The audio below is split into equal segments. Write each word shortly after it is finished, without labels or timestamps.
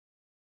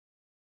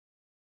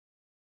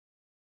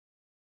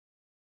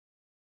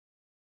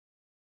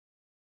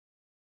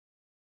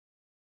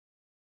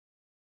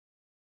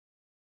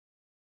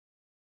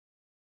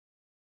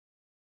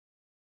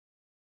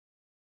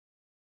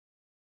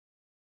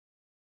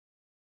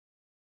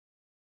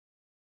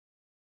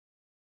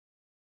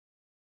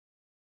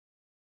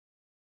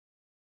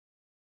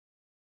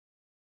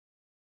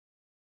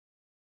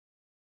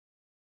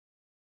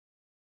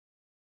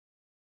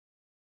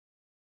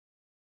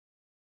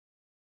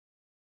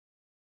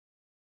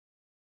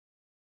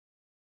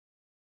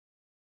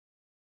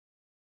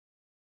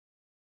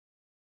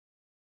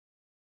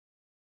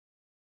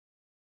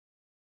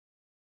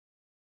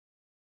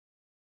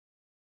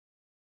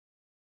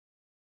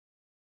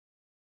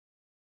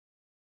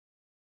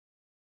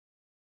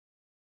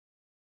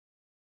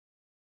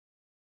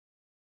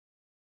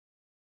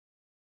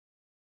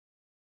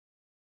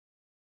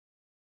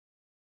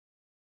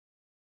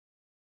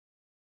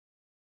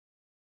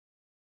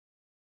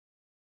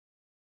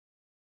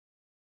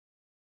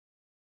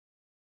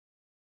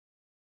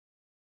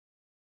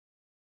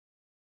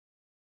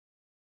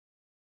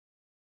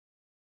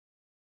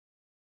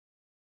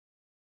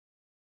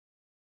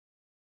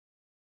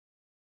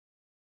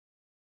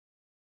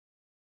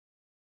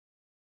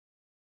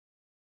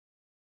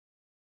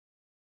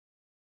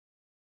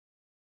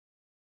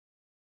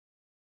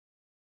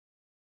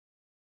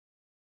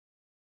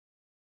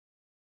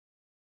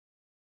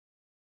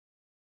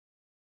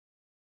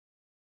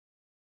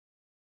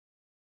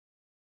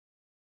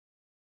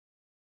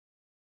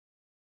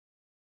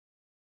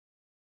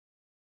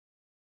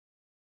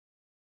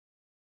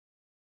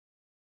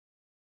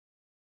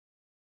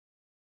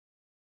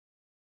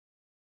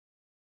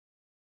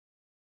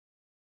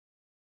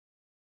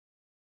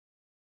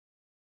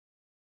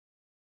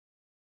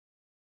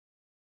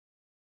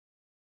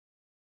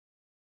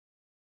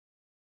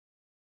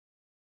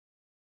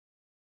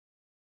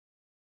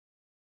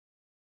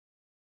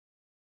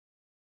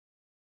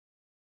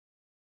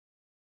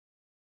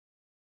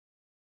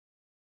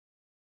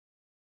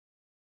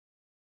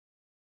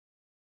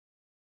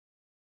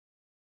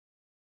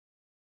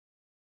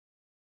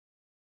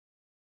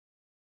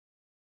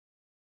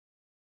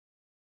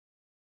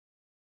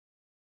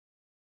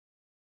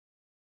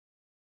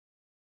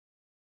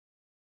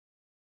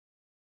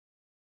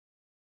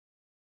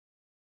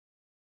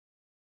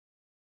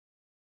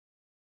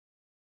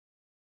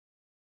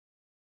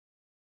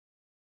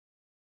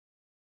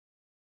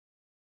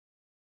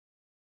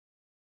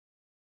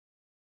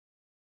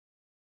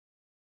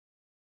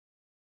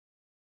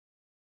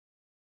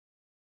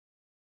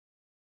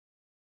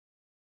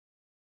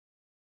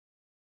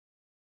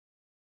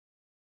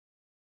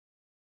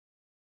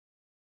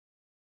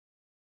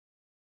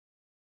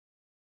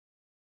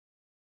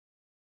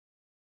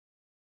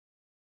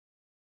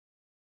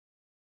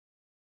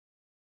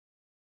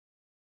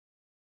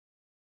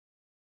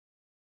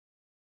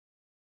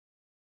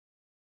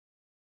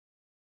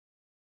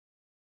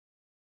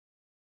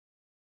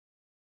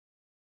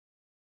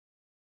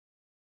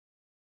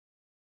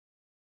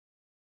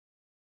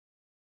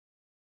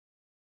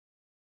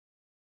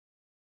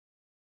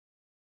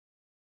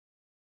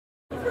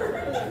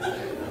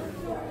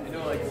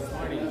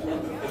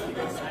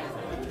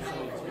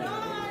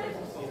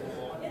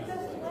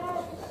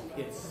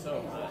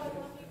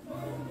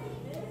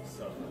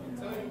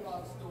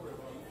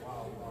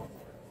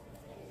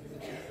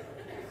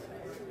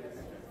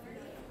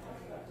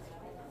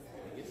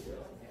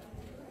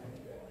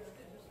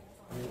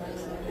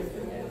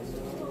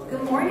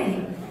Good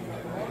morning.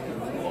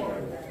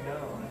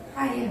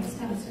 Hi, yes,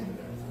 Pastor.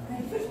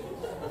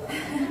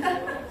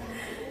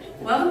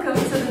 Welcome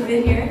to the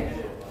Vineyard.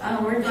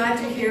 We're glad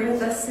you're here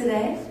with us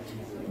today.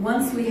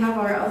 Once we have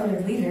our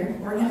other leader,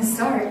 we're going to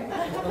start.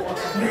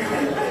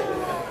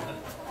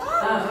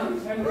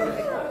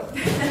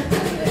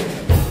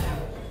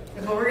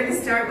 But we're going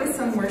to start with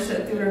some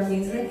worship through our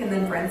music, and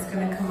then Brent's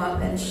going to come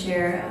up and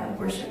share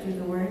worship through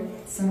the Word.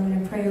 So I'm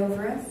going to pray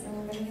over us, and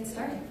we're going to get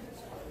started.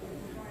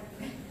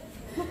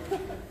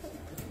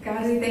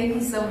 God, we thank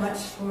you so much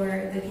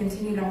for the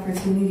continued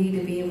opportunity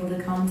to be able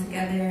to come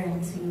together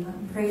and to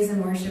praise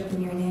and worship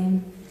in your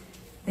name.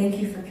 Thank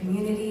you for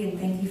community, and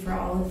thank you for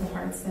all of the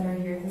hearts that are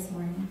here this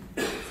morning.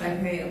 So I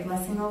pray a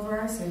blessing over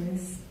our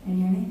service in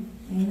your name.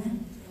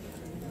 Amen.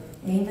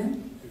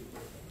 Amen.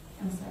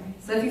 I'm sorry.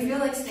 So if you feel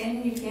like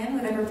standing, you can,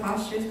 whatever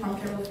posture is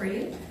comfortable for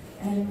you.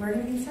 And we're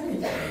going to get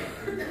started.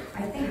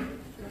 I think.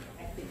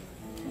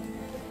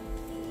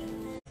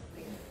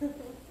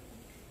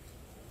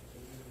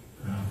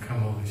 Oh, come,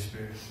 Holy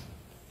Spirit.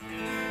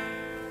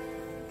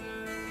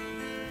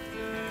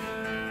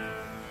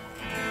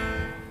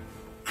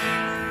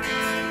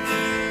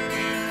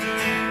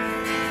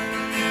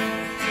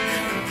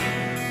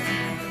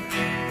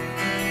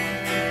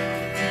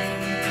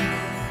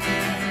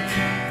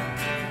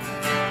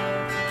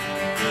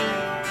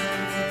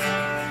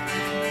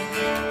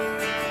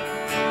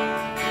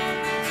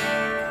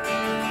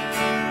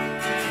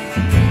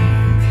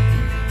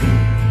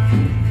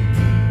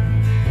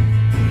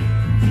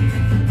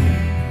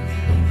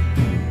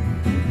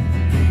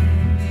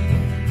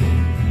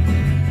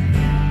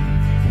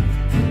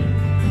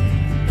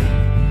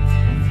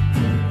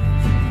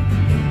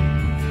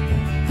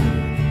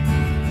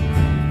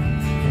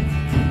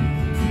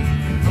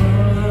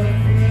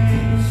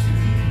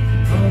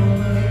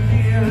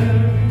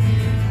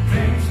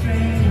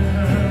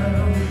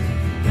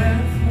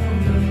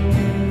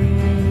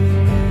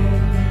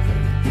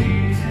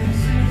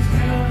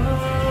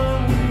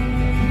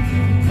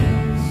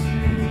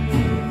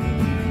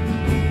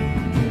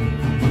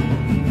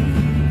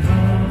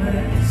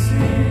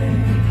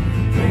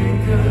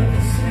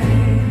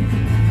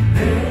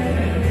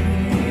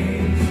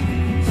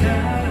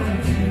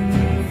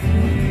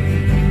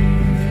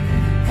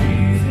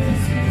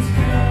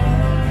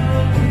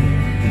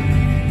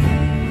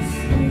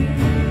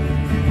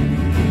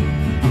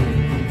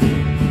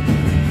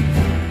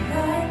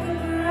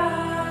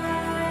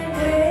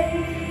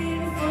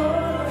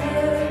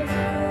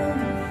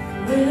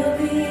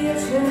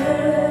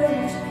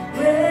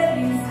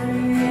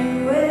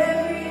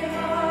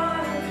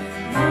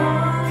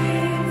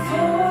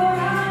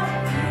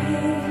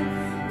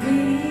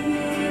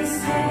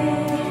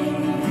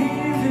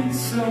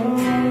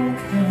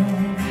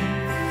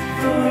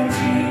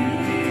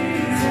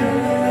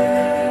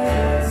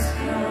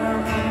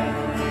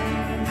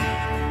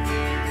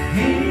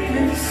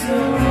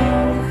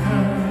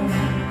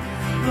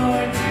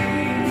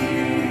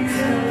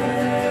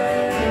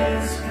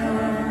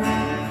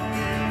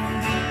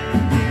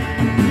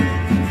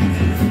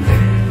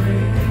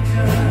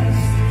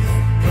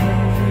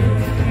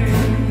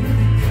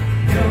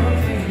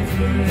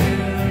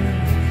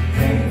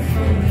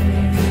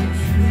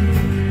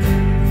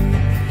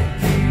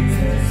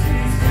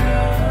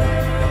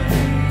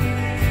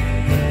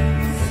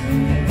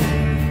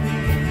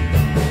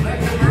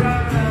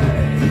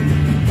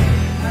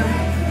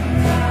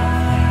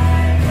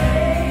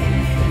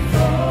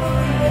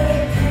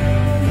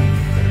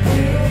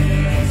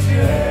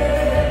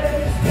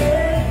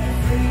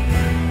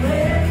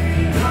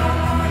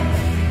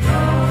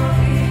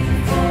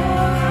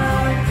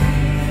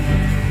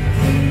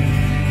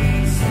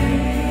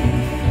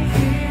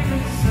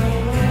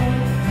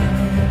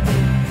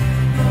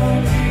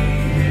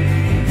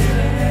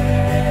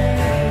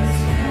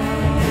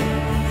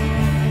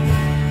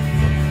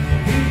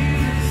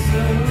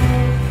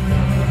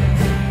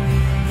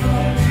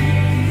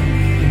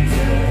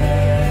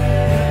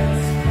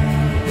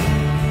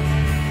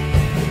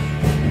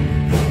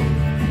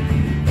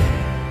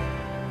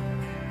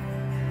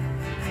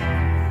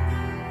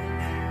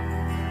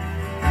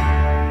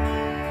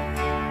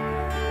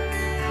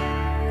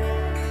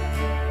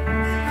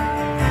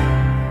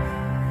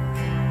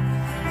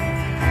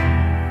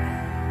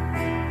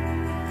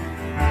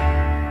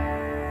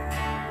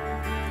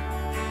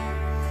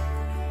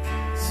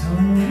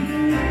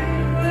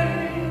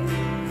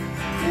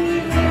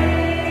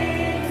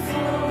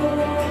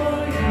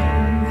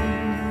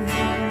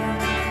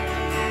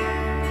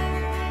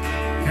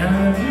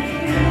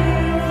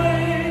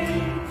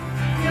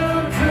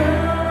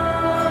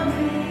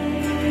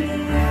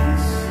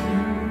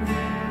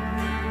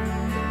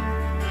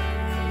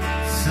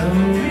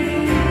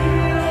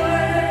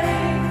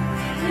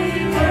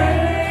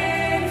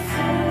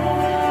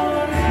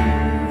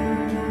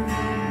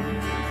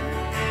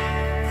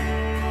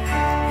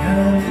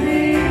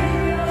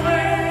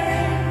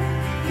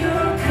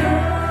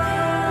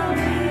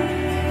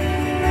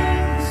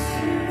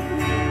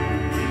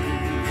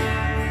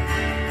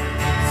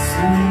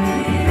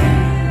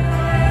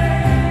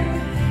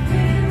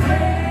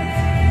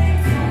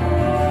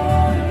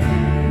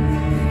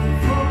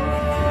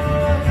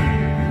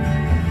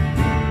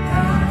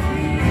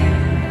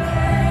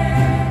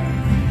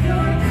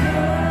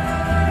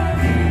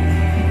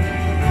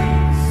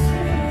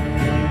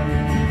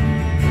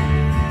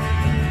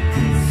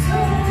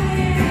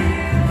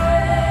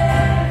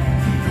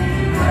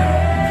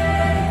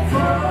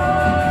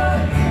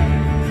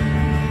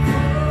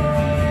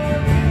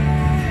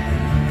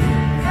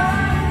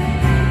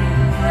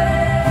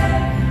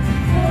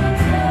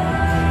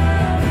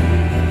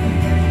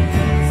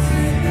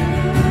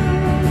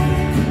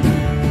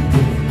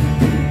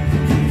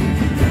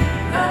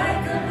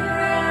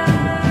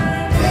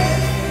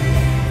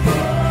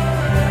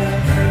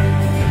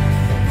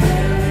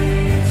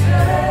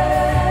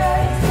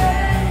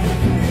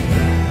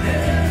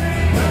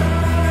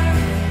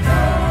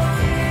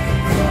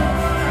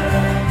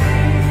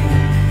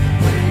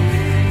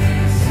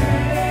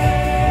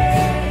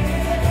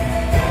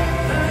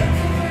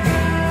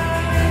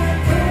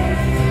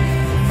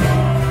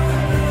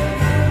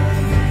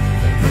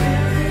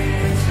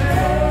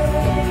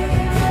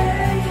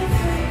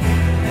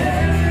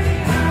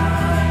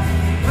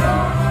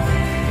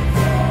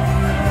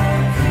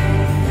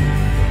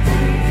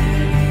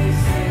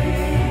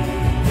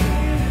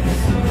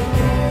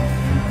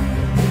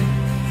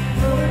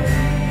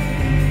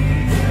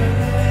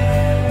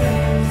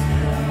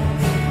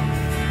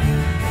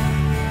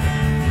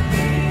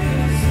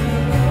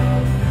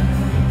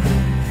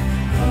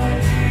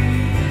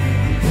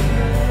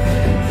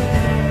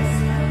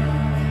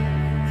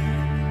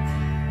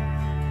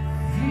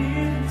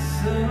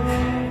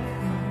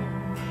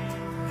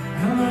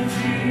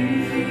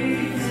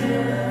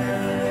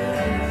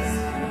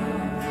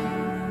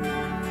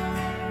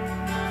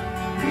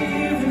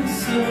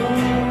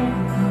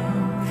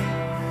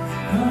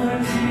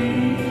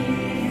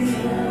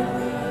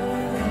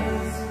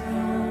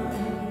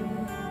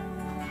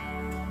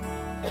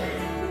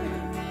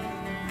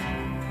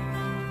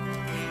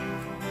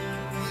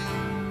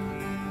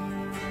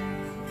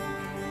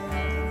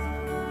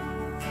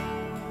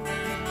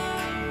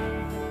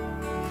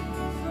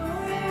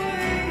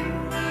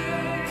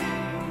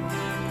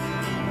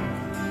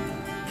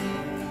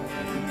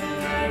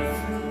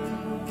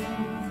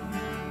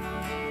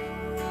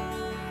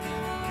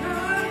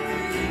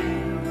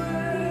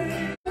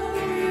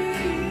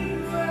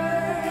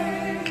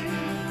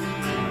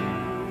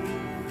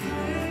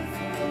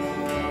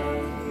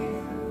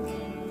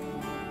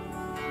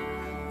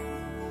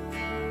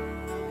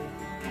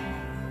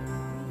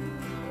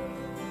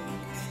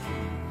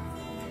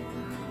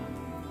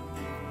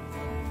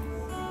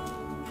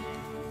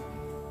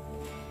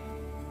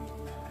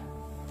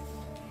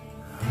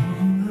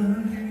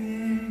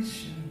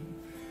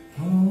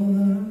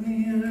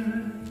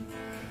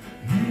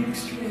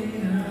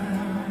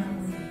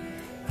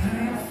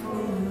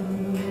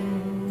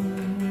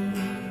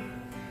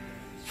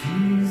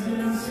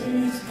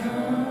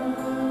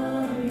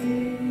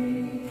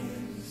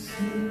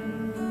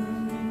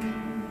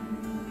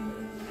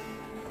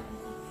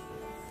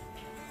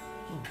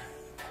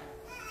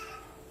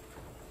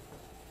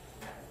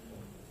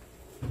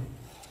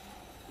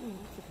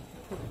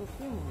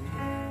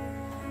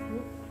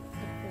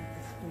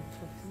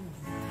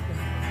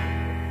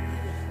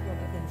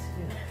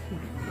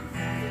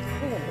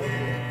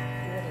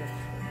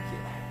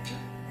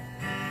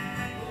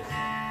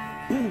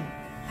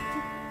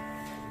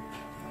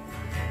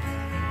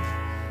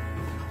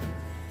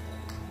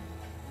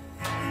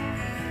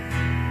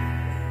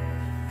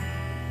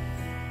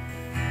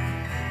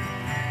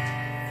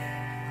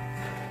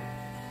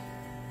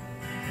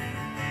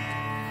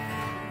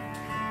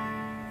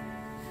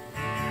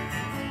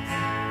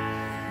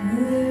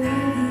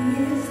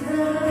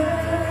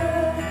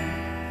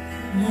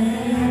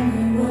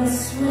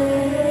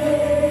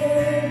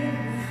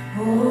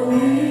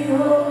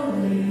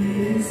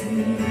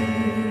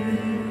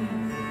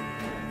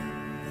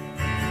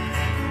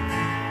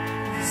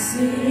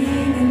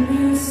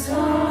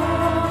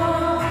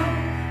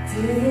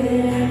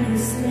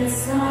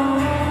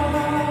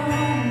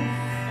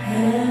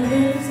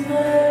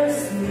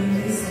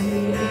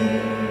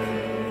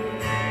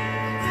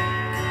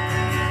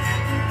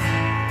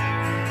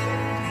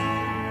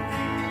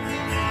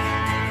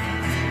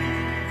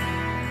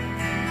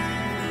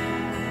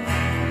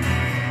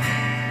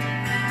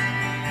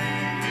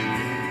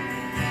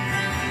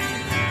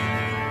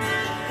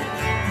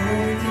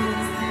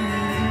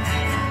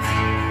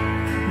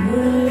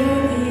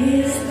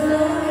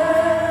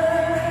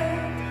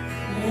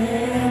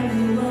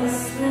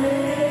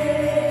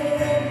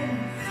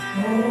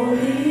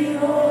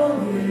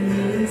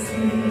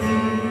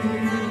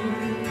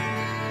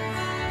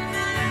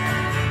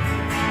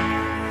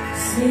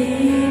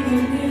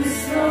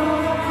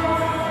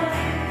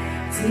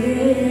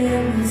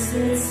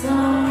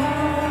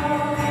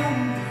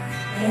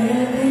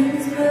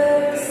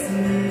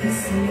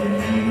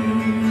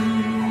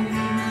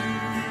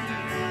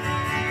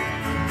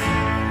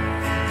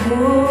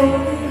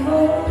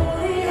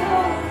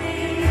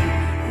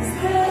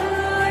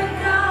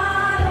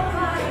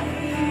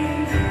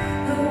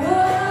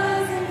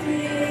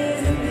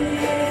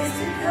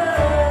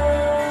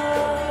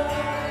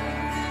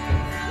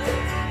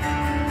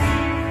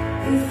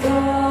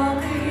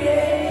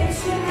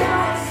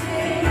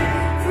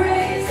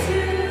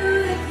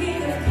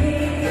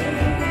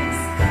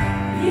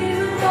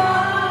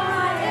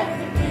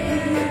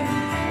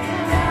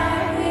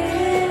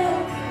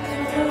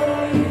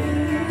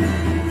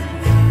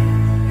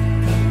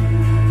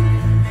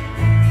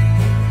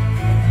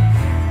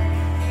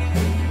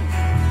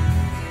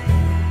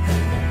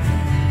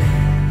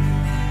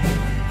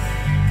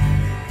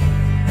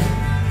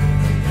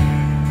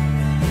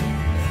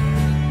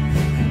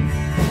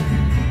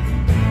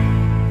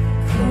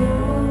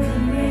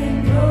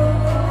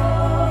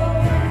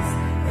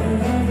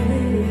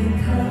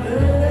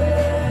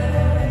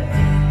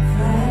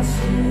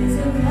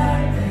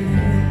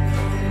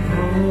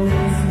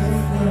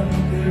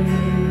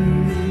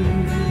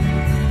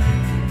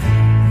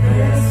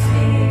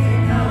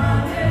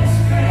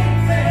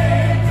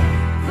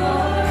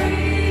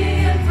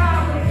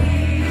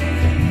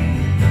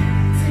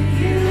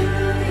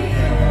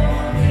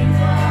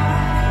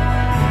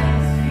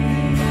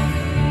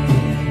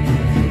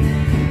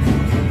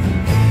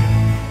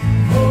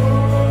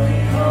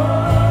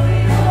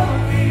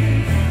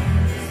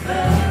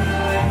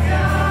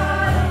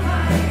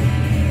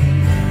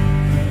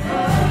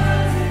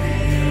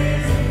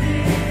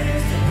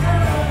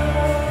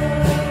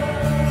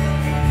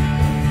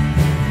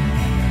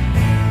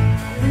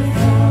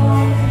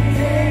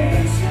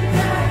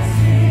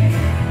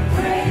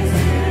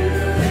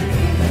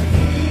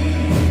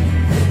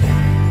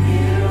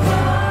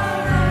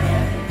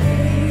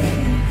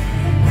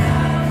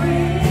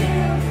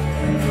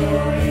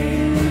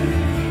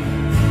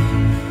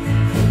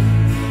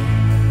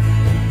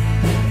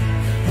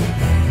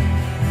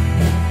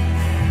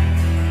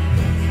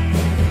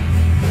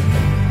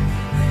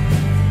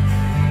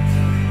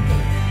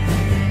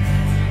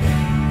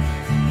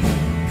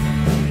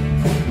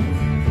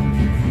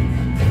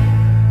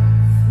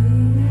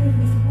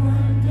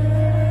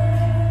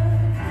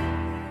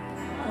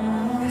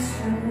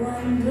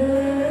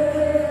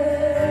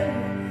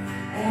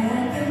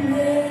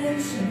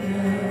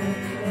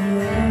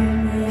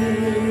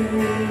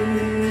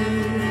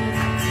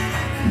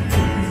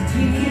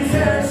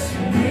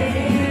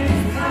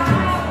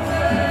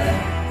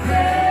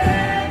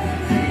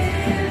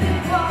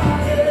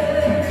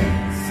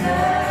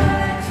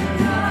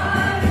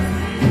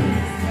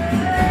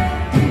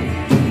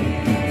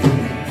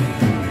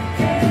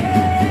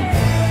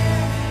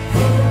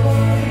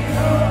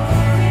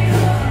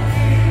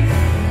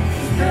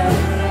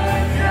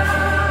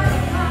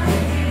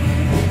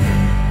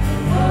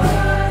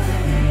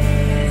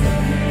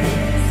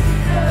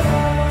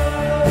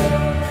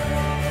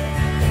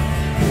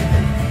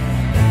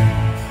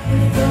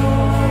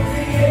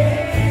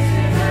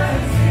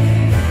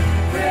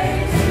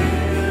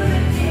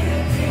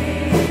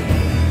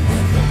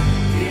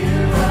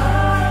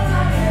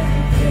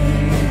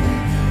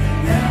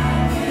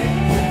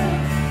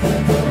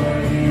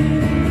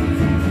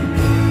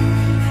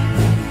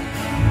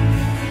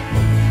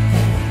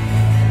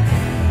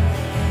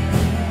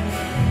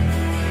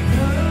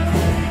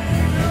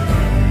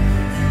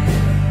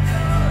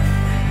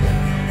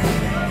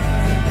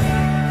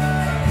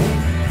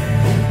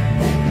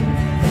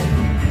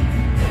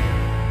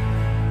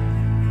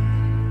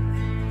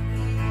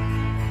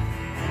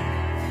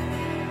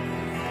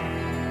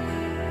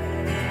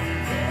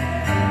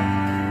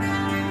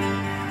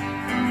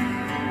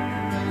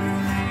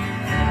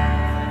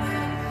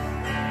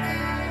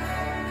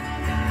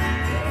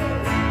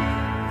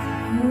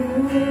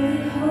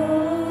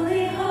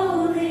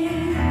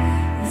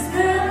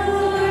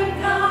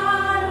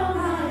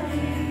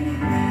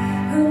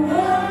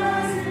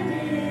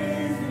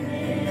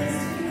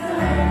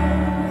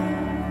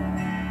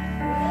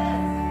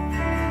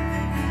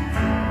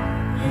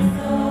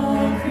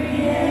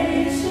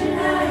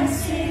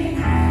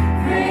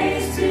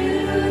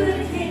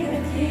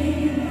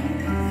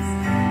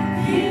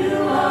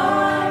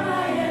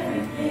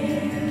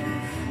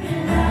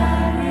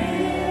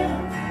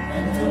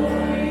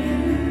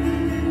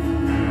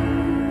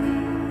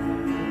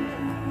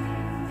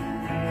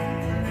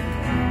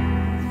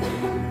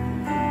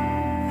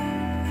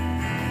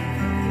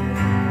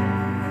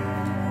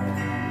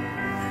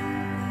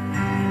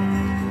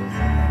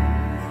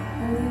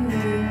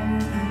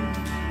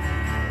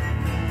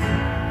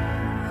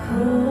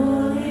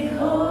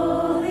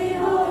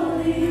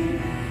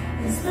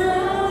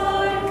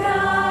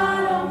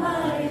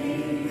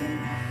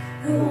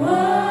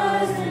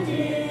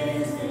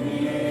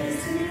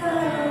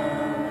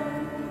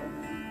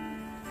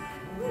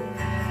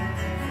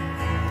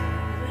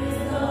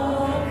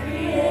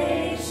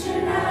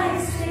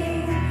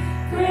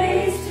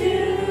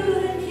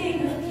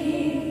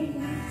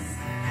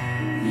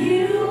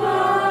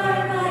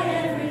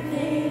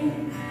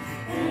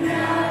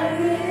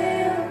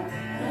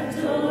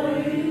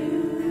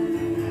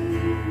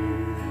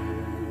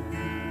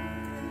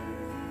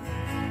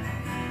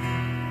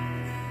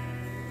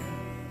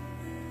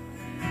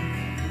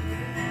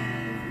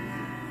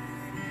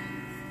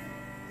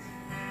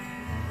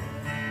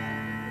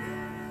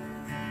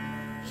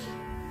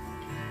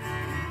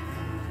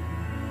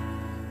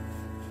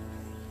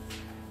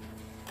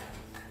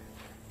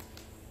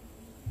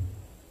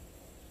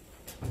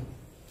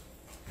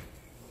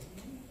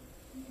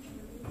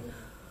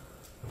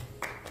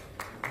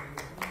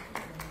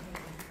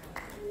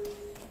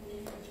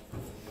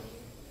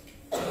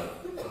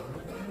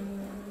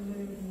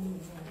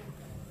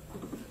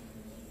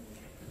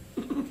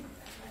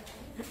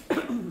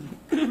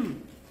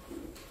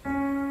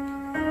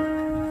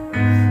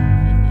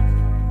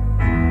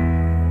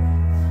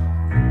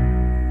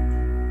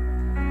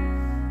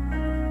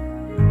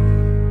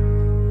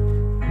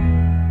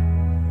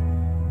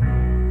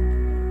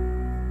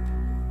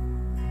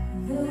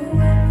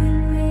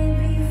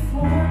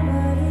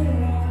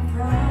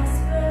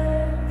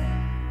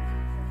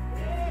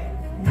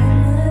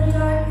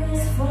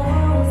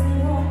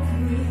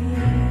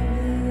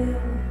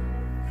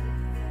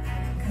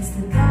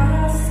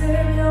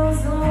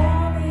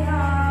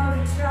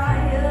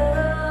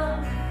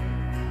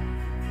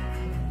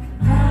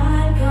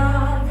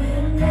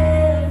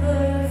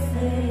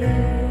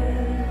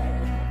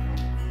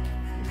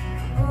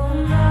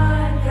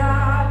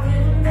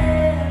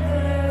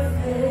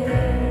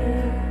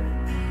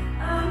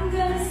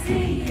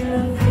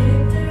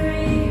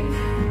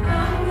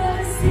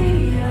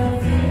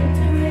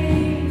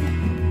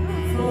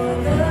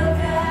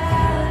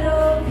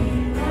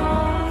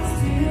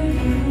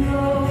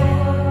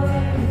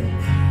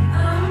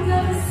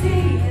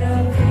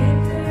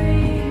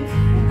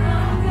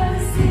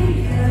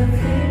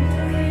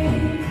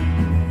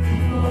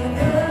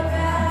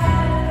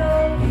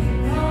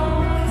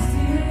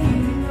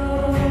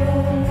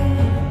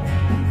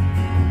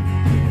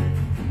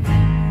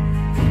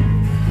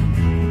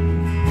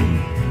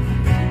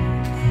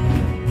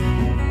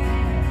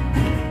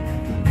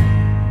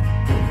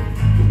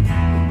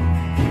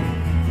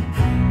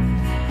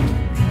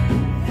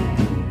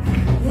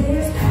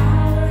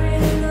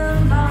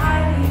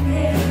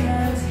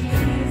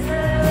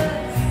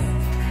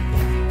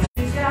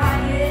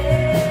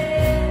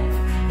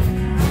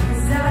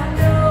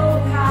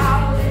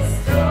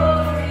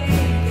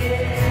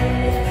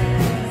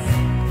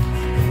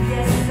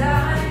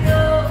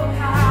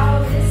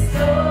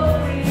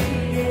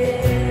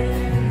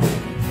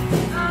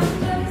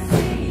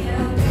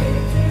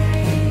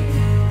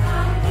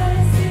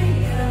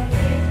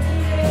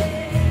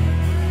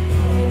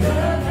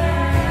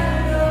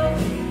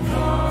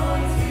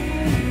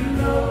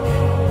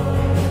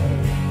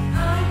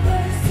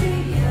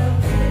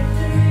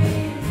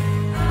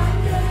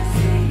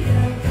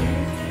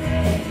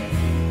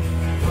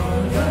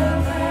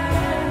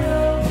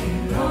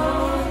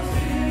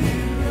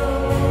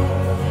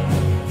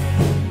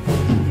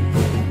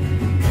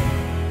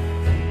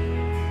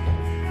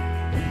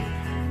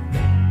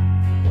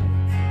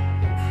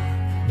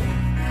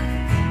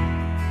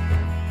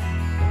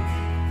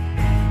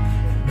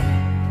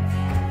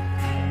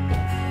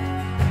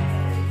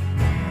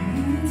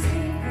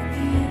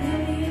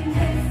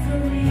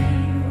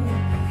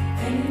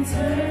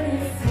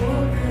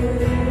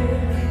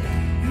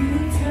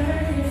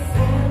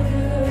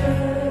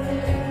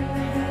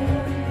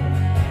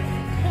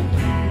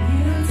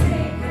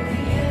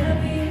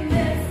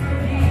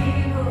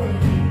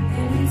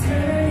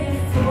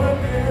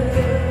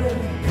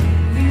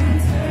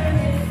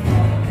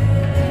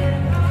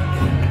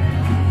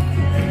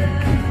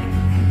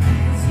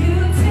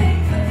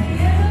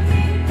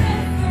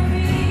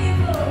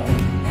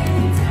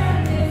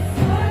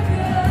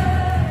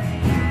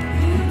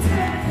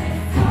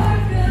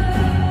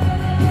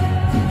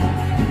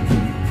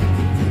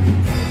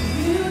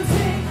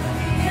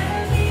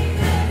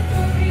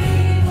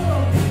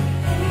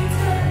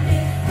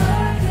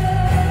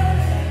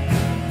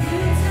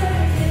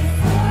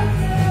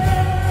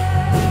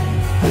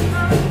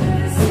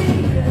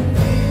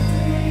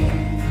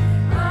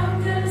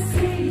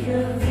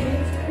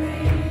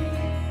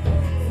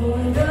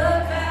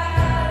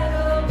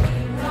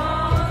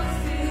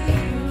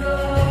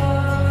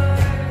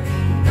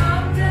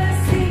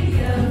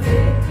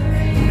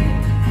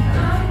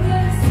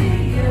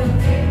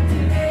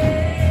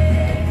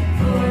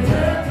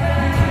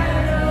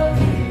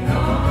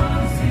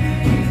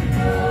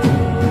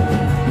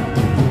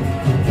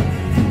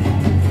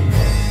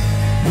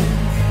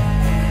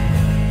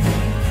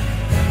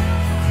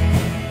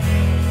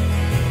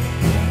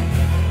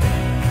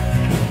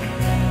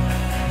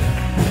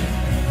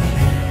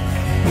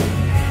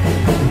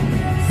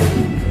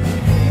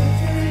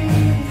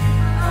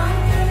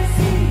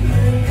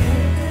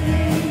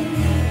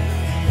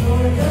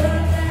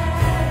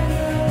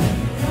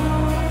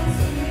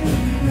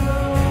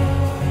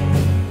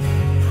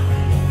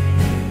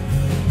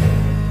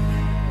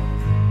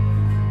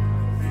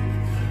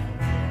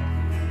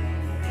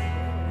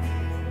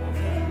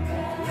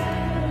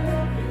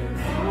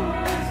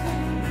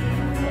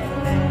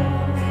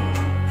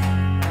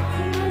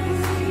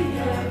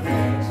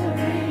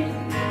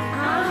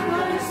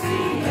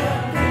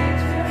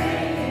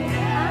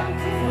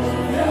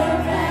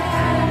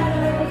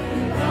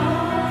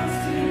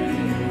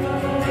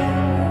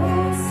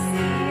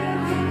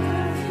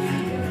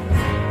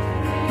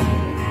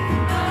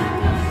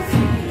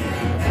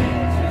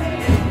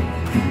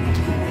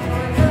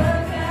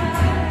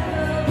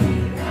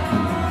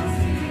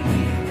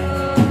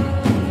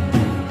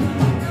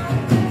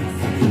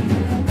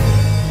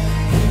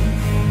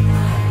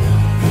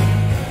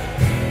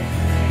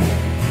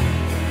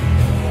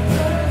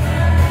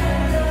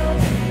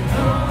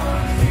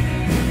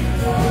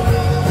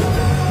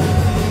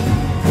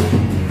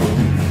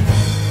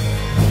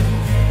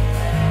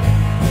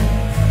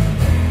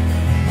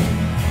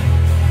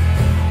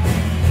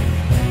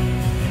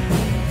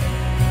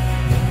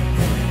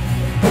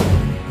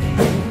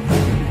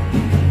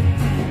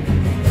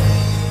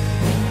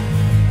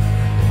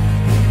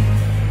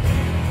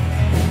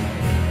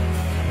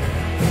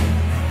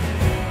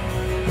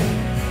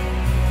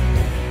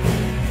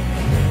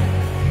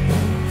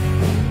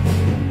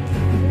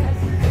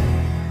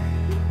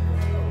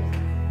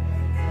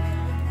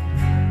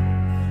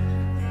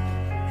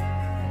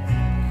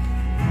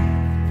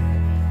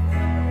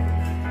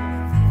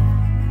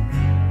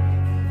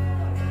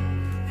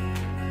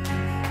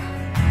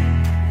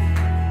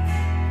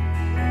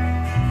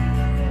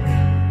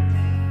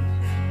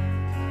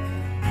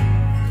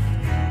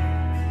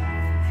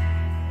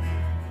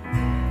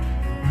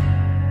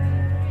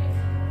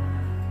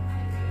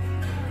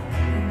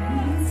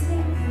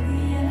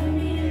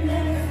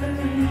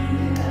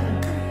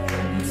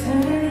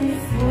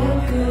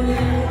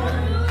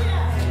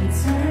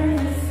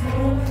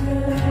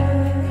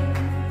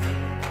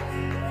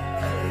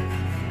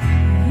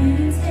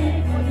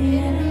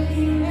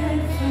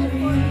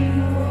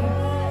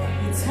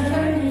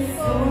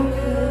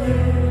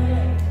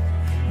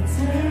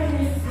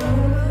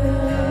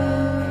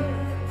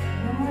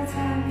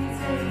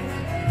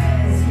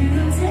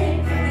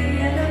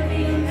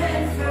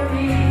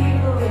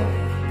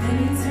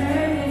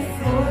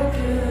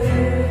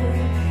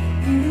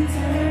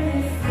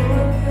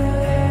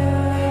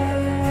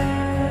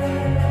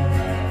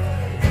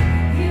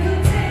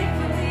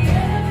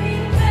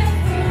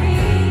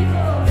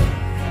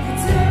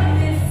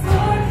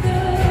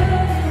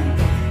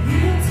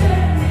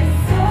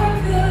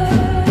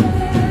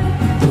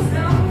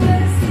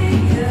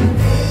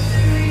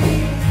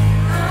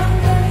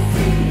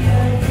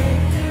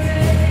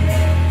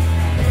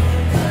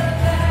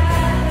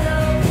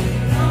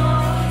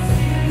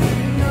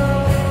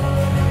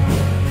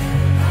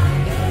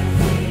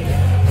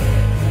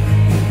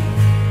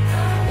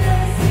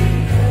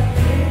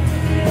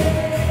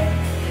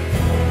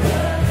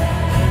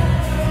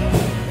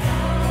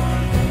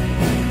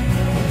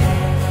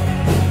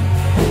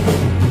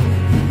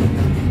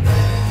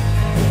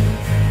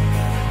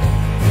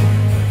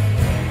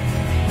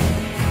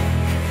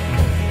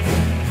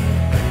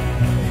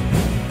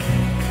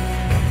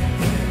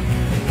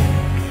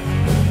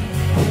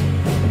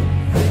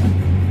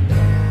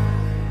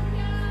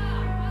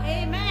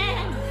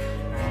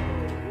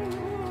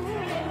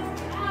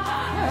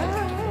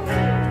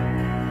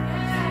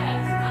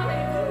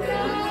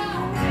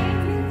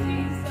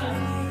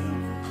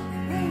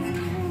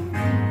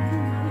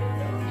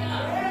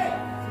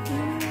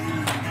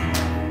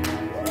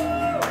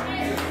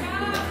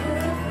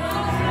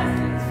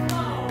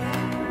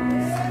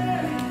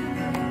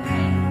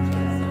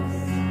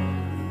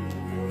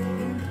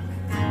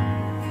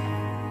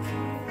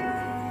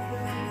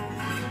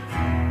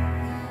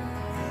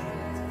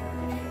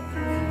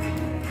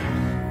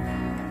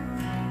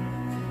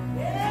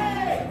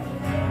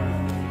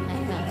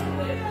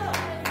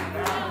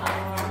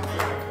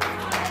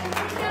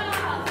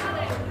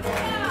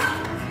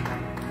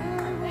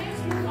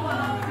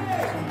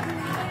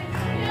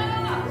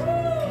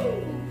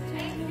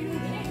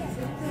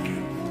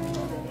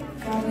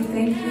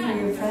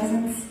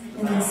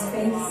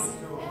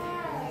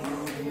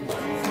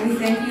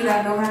 thank you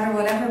that no matter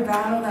whatever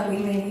battle that we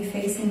may be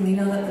facing, we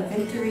know that the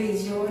victory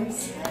is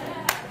yours.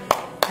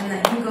 And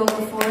that you go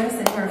before us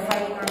and you are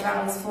fighting our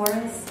battles for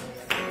us.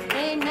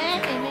 Amen,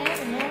 amen,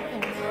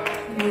 amen, amen.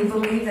 And we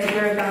believe that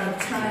you're a God of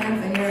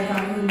triumph and you're a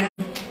God who never.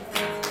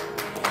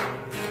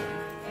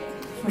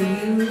 For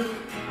you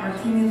are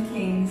King of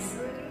Kings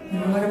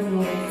and Lord of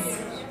Lords.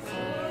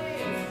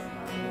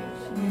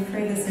 And we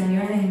pray this in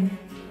your name.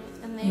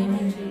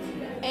 Amen.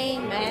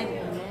 Amen.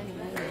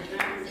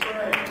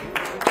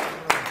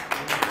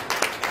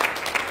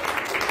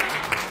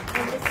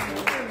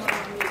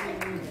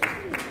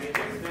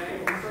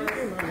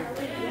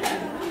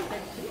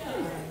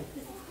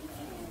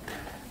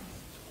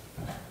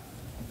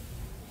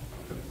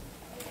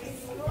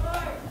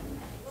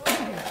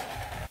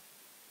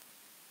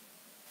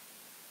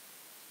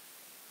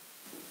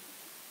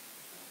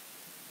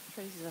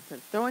 Tracy's up there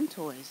throwing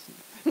toys.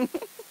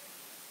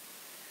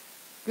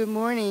 Good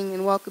morning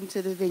and welcome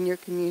to the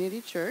Vineyard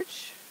Community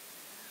Church.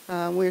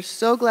 We're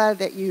so glad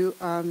that you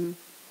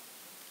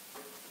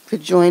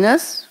could join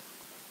us.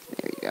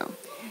 There you go.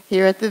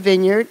 Here at the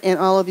Vineyard and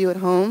all of you at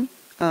home.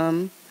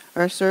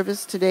 Our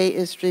service today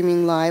is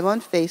streaming live on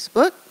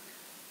Facebook.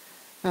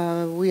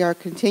 We are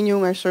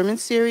continuing our sermon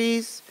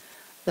series.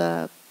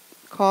 The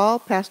call,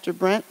 Pastor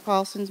Brent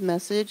Paulson's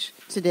message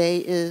today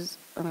is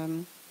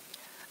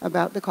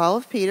about the call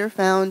of Peter,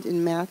 found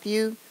in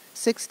Matthew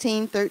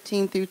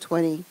 16:13 through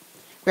 20.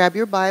 Grab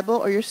your Bible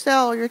or your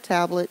cell or your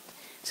tablet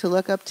to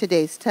look up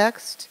today's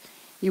text.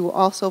 You will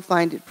also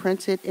find it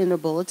printed in a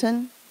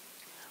bulletin.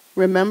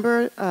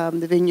 Remember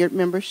the Vineyard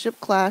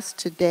membership class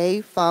today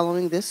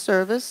following this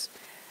service,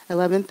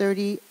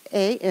 11:30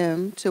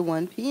 a.m. to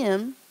 1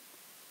 p.m.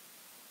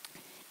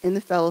 in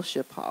the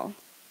fellowship hall.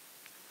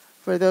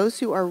 For those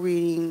who are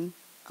reading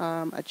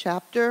a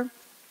chapter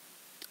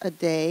a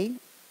day,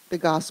 the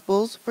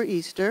Gospels for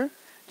Easter,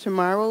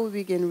 tomorrow we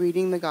begin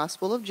reading the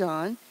Gospel of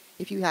John.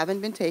 If you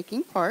haven't been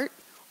taking part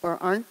or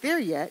aren't there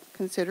yet,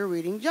 consider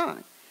reading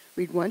John.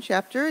 Read one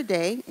chapter a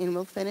day, and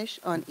we'll finish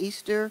on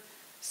Easter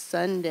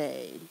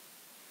Sunday.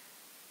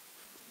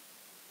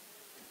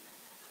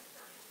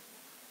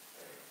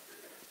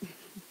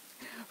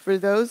 For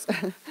those,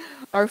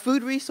 our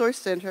Food Resource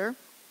Center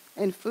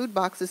and Food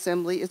Box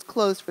Assembly is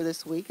closed for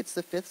this week. It's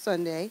the fifth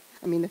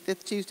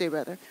Tuesday.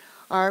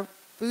 Our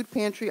food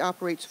pantry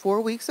operates 4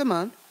 weeks a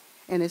month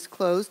and is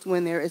closed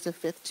when there is a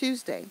fifth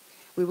Tuesday.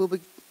 We will be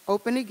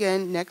open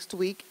again next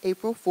week,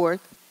 April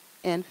 4th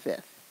and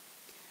 5th.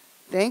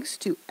 Thanks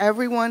to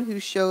everyone who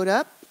showed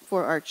up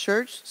for our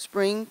church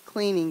spring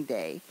cleaning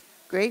day.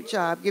 Great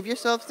job. Give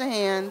yourselves a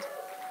hand.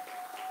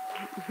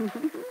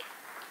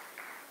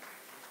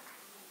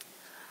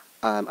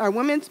 Our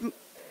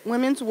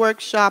women's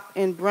workshop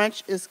and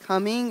brunch is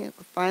coming,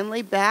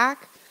 finally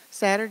back,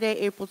 Saturday,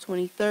 April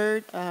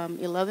 23rd,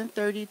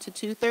 11:30 to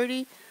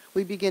 2:30.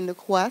 We begin The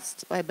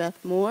Quest by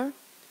Beth Moore.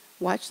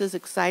 Watch this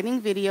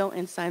exciting video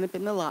and sign up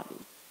in the lobby.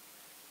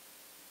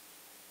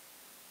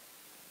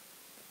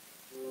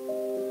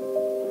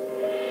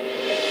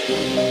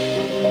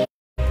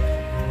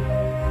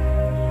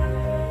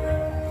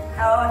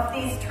 Oh, if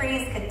these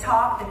trees could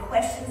talk, the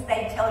questions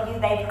they'd tell you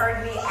they've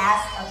heard me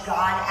ask of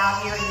God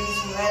out here in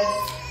these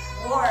woods.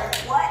 Lord,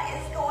 what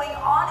is going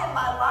on in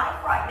my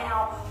life right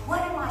now?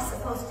 What am I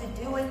supposed to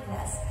do with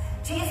this?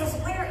 Jesus,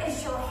 where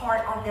is your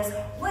heart on this?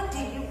 What do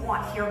you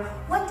want here?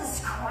 What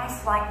does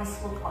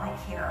Christ-likeness look like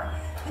here?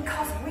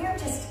 Because we're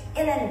just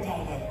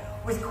inundated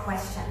with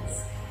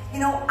questions. You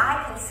know,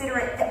 I consider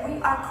it that we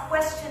are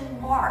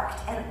question-marked,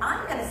 and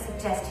I'm going to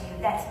suggest to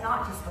you that's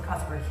not just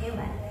because we're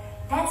human.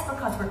 That's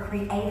because we're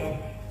created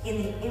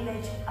in the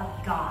image of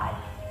God.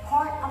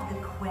 Part of the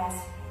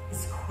quest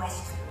is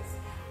questions.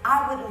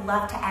 I would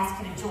love to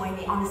ask you to join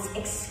me on this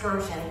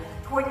excursion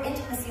toward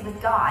intimacy with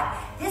God.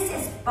 This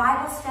is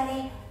Bible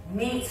study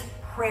meets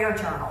prayer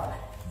journal.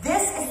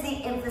 This is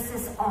the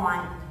emphasis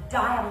on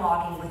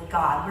dialoguing with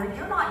God, where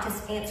you're not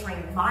just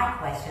answering my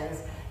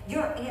questions,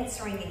 you're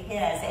answering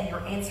his, and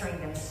you're answering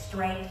them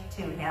straight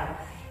to him.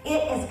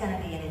 It is going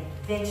to be an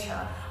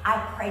adventure. I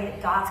pray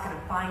that God's going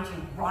to find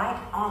you right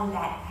on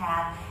that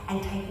path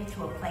and take you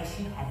to a place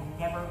you have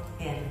never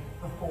been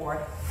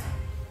before.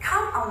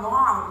 Come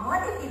along.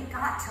 What have you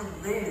got to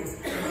lose?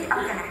 We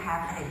are going to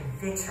have an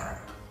adventure.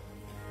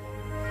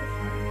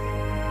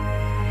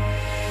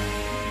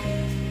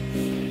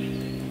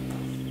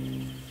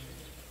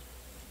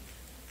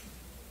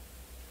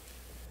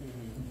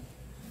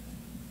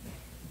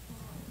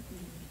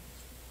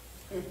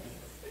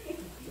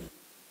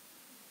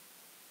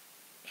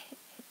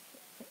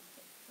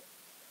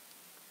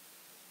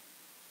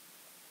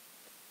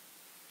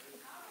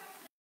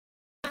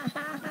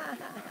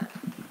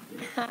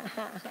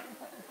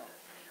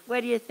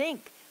 What do you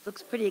think?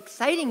 Looks pretty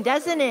exciting,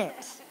 doesn't it?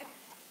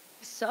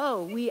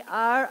 So we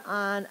are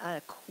on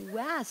a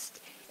quest,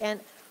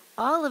 and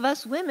all of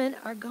us women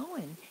are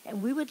going.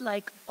 And we would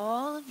like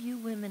all of you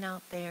women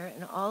out there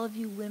and all of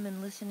you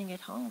women listening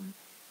at home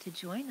to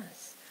join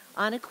us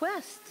on a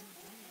quest.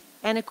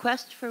 And a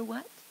quest for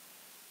what?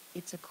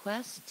 It's a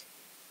quest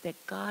that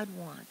God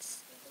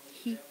wants.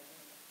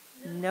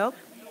 Nope.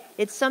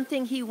 It's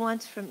something he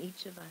wants from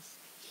each of us.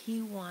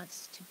 He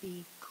wants to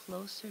be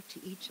closer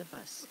to each of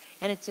us.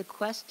 And it's a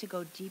quest to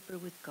go deeper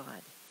with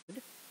God.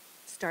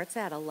 Starts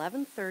at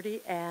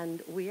 11:30,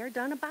 and we are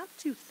done about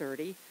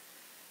 2:30.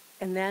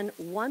 And then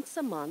once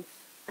a month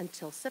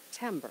until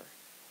September,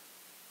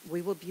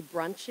 we will be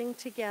brunching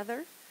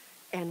together,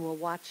 and we'll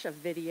watch a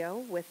video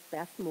with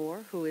Beth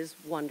Moore, who is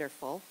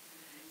wonderful,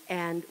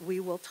 and we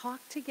will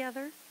talk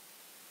together.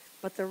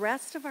 But the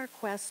rest of our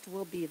quest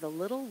will be the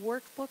little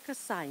workbook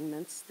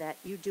assignments that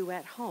you do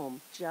at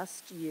home,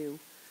 just you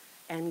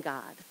and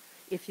God.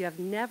 If you have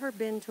never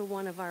been to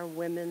one of our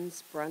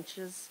women's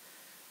brunches,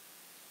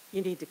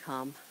 you need to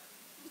come.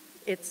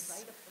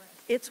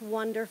 It's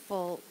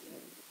wonderful.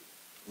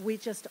 We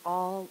just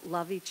all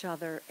love each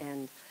other,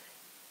 and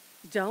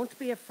don't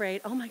be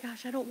afraid. Oh my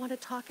gosh, I don't want to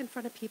talk in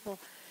front of people.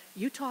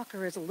 You talk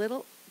as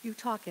little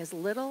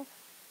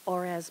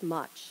or as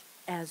much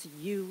as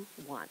you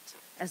want,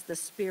 as the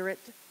Spirit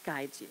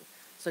guides you.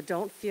 So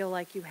don't feel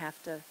like you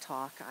have to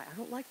talk. I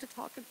don't like to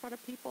talk in front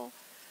of people.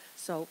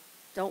 So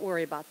don't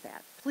worry about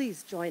that.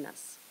 Please join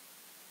us.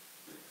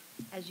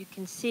 As you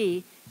can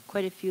see,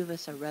 quite a few of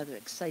us are rather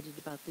excited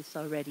about this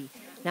already.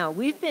 Now,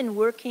 we've been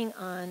working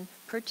on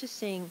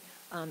purchasing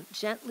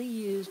gently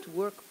used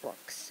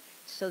workbooks,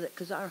 so that,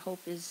 because our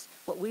hope is,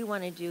 what we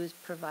want to do is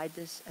provide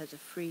this as a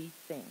free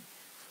thing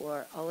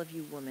for all of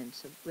you women.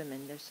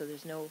 So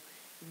there's no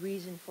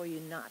reason for you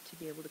not to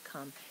be able to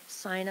come.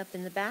 Sign up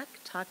in the back,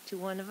 talk to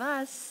one of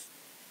us.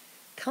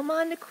 Come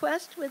on the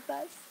quest with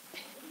us.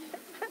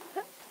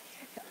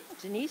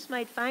 Denise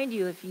might find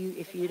you if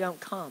you don't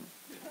come.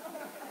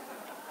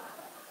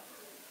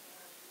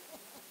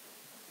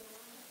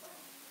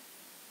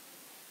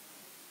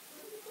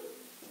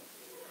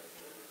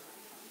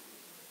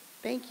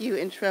 Thank you,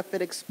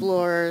 intrepid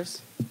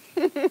explorers.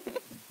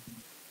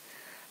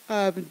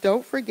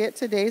 Don't forget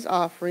today's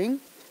offering.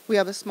 We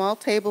have a small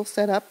table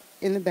set up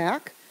in the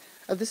back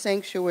of the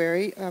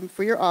sanctuary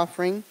for your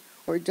offering,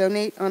 or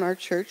donate on our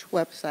church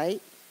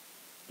website.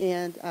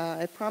 And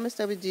I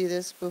promised I would do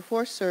this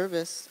before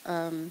service.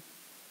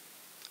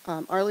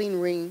 Arlene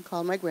Ring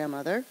called my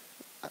grandmother,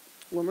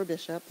 former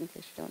bishop, in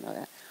case you don't know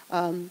that,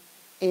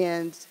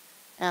 and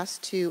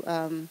asked to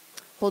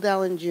hold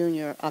Alan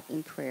Jr. up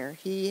in prayer.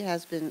 He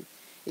has been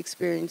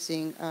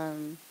experiencing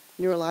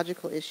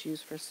neurological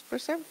issues for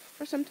some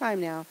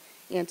time now,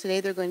 and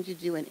today they're going to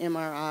do an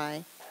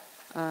MRI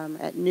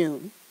at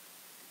noon.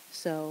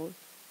 So,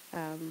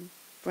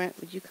 Brent,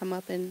 would you come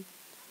up and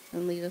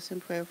lead us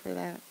in prayer for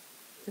that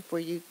before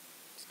you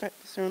start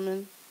the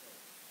sermon?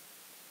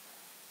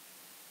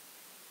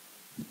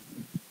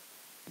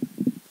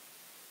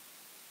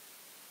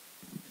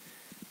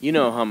 You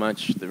know how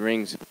much the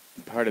Rings are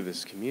part of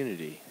this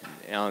community.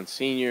 Alan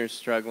Sr. is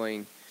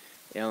struggling,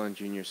 Alan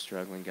Jr. is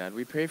struggling. God,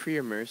 we pray for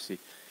your mercy,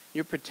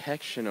 your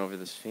protection over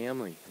this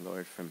family,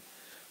 Lord, from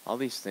all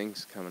these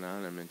things coming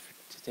on them, and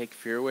to take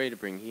fear away, to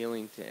bring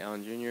healing to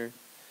Alan Jr.,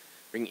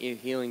 bring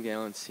healing to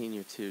Alan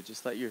Sr. too.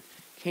 Just let your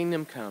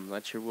kingdom come,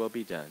 let your will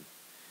be done,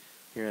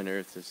 here on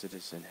earth as it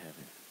is in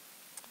heaven.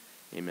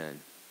 Amen.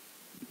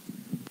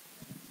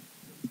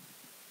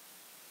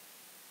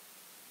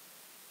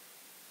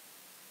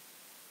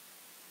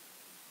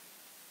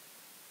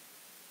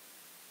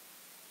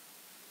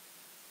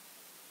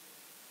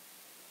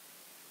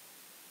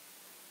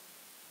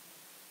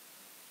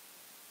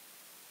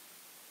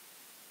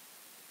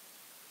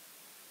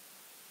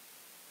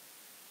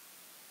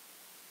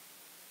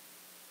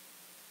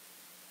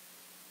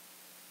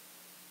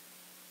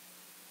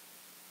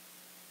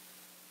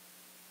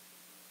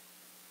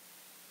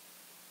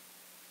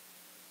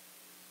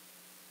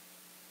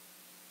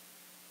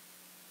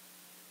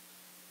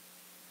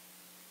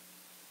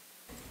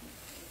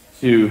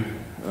 To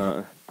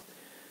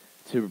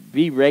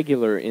be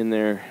regular in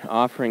their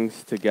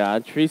offerings to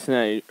God. Teresa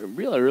and I,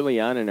 real early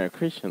on in our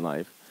Christian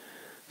life,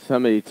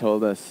 somebody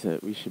told us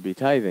that we should be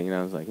tithing, and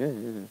I was like,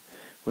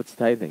 what's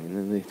tithing? And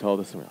then they told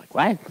us, and we're like,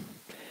 what?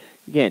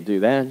 You can't do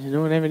that. You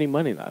don't have any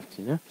money left,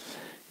 you know?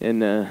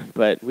 And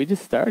but we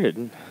just started,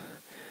 and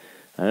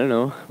I don't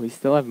know, we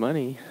still have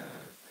money,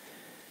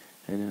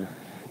 and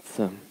it's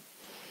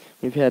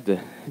we've had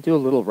to do a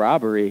little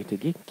robbery to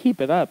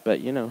keep it up,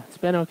 but you know, it's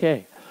been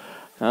okay.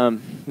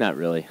 Not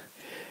really.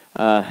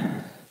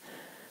 It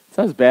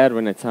sounds bad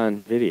when it's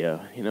on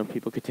video. You know,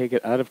 people could take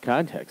it out of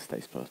context, I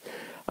suppose.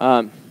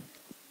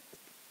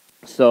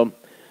 So,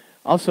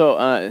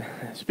 also,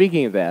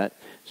 speaking of that,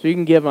 so you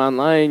can give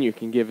online, you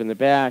can give in the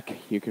back,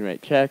 you can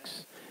write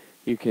checks,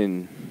 you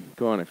can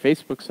go on a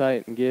Facebook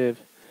site and give.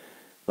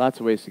 Lots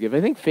of ways to give.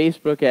 I think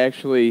Facebook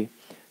actually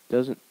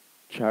doesn't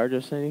charge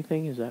us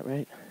anything, is that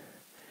right?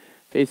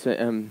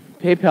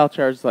 PayPal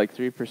charges like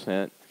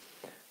 3%.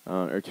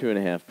 Or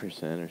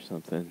 2.5% or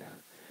something.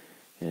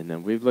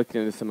 And we've looked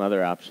into some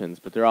other options,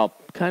 but they're all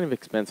kind of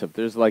expensive.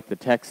 There's like the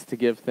text to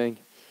give thing.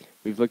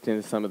 We've looked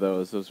into some of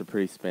those. Those are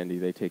pretty spendy.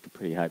 They take a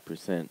pretty high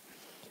percent.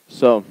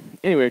 So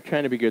anyway, we're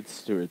trying to be good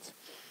stewards.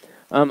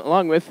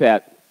 Along with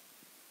that,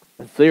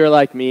 if you're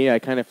like me, I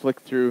kind of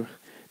flick through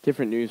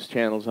different news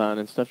channels on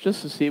and stuff,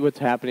 just to see what's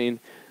happening,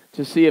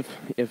 to see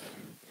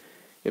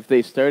if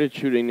they started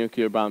shooting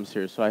nuclear bombs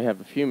here. So I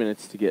have a few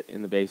minutes to get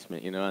in the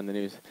basement, on the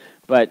news.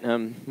 But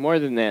more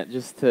than that,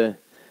 just to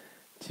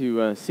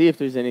see if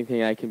there's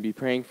anything I can be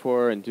praying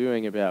for and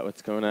doing about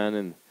what's going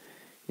on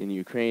in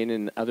Ukraine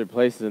and other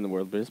places in the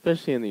world, but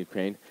especially in the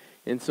Ukraine.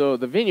 And so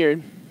the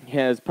Vineyard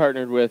has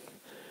partnered with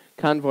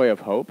Convoy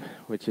of Hope,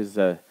 which is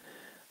a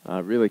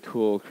really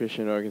cool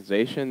Christian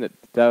organization that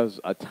does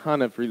a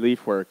ton of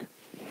relief work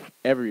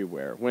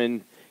everywhere.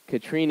 When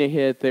Katrina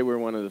hit, they were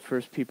one of the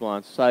first people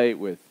on site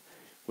with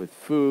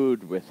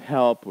food, with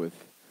help,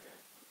 with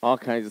all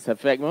kinds of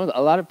stuff. In fact,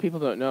 a lot of people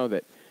don't know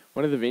that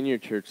one of the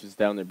Vineyard churches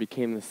down there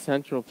became the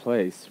central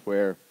place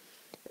where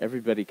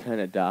everybody kind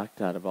of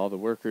docked out of all the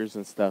workers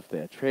and stuff. They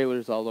had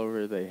trailers all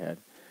over. They had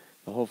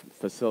the whole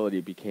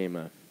facility became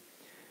a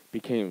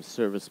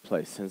service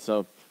place. And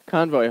so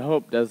Convoy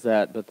Hope does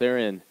that, but they're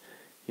in,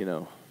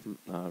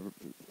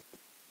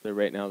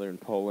 right now they're in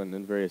Poland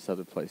and various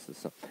other places.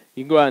 So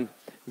you can go on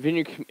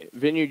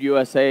Vineyard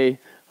USA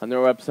on their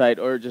website,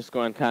 or just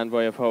go on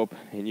Convoy of Hope,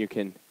 and you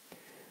can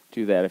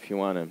do that if you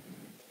want to.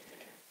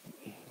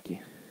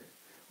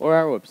 Or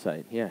our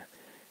website, yeah.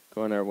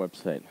 Go on our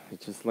website.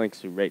 It just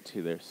links you right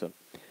to there. So,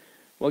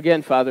 well,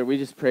 again, Father, we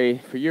just pray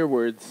for your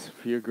words,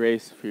 for your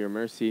grace, for your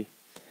mercy.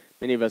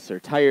 Many of us are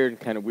tired and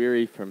kind of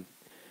weary from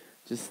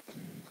just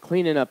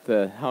cleaning up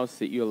the house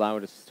that you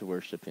allowed us to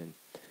worship in.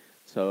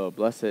 So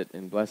bless it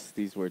and bless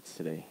these words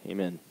today.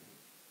 Amen.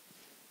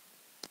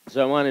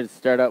 So I wanted to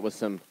start out with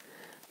some.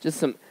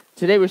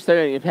 Today we're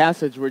starting a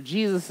passage where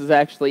Jesus is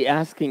actually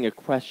asking a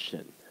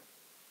question.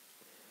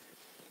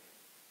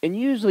 And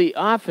usually,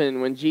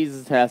 often, when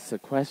Jesus asks a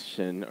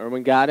question, or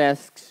when God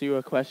asks you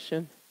a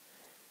question,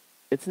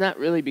 it's not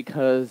really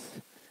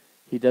because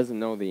he doesn't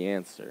know the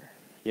answer,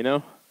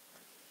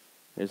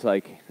 It's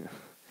like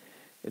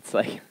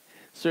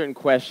certain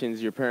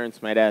questions your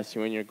parents might ask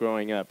you when you're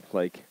growing up,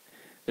 like,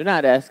 they're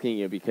not asking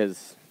you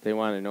because they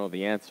want to know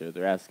the answer.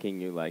 They're asking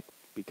you,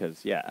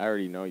 because, I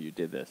already know you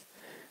did this.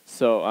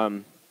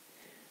 So,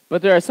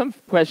 but there are some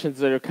questions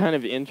that are kind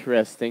of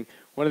interesting.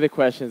 One of the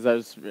questions, I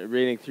was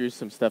reading through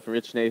some stuff,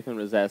 Rich Nathan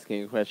was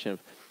asking a question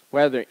of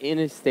whether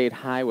interstate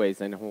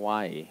highways in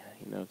Hawaii,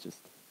 just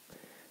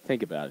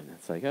think about it.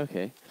 It's like,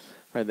 okay.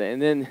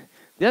 And then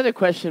the other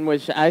question,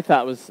 which I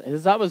thought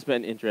has always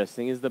been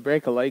interesting, is the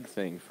break a leg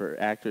thing for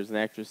actors and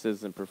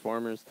actresses and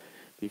performers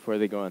before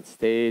they go on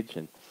stage.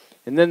 And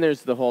then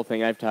there's the whole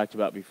thing I've talked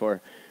about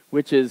before,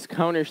 which is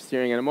counter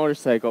steering on a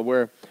motorcycle,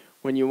 where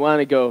when you want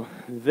to go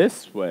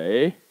this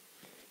way,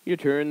 you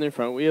turn the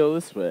front wheel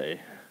this way.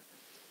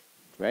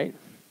 Right?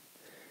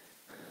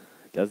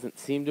 Doesn't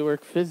seem to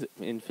work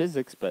in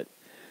physics, but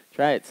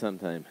try it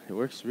sometime. It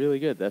works really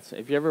good.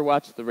 If you ever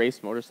watch the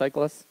race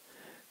motorcyclists,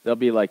 they'll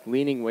be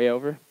leaning way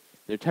over.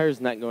 Their tire's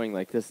not going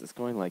like this, it's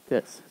going like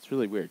this. It's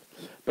really weird.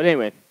 But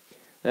anyway,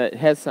 that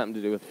has something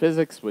to do with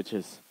physics, which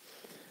is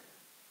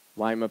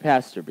why I'm a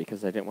pastor,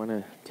 because I didn't want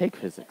to take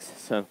physics.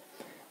 So,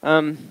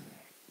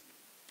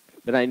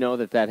 but I know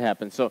that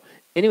happens. So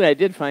anyway, I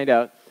did find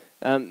out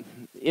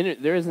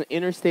there is an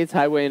interstates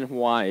highway in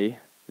Hawaii.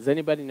 Does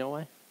anybody know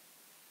why?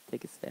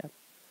 Take a stab.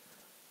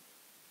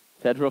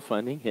 Federal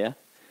funding, yeah.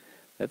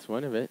 That's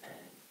one of it.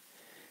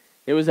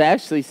 It was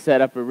actually set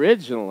up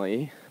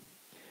originally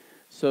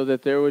so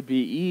that there would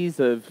be ease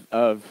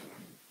of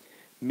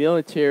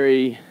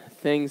military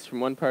things from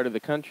one part of the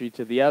country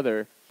to the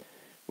other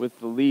with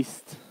the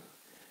least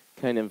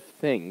kind of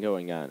thing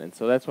going on. And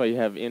so that's why you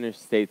have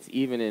interstates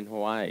even in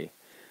Hawaii.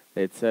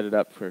 They'd set it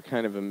up for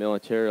kind of a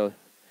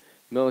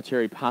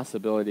military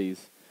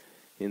possibilities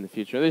in the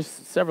future. There's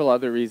several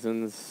other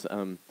reasons.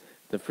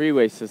 The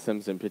freeway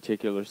systems in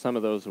particular, some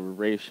of those were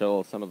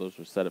racial, some of those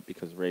were set up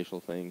because of racial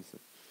things,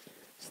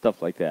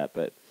 stuff like that.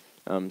 But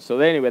so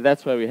anyway,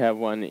 that's why we have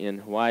one in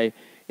Hawaii.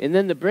 And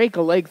then the break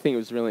a leg thing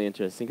was really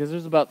interesting because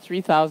there's about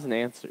 3,000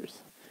 answers.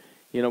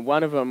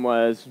 One of them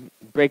was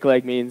break a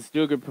leg means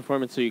do a good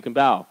performance so you can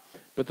bow.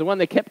 But the one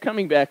that kept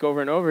coming back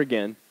over and over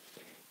again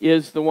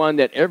is the one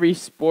that every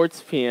sports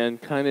fan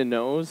kind of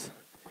knows.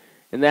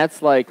 And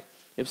that's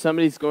if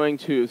somebody's going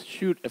to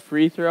shoot a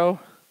free throw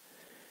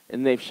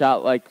and they've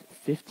shot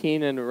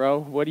 15 in a row,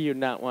 what do you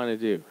not want to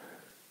do?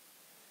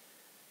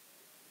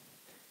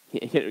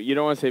 You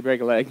don't want to say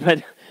break a leg,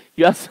 but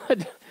you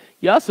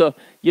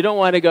don't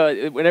want to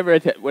go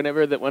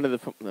whenever one of the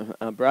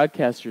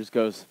broadcasters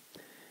goes,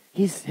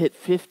 he's hit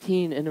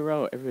 15 in a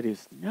row.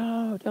 Everybody's,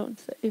 no, don't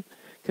say it.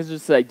 Because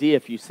there's this idea,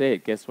 if you say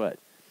it, guess what?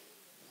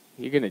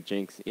 You're going to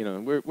jinx.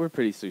 We're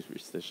pretty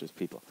superstitious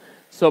people.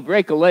 So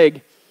break a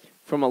leg,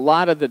 from a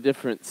lot of the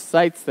different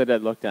sites that I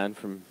looked on,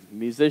 from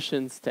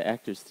musicians to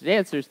actors to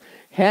dancers,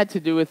 had to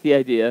do with the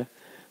idea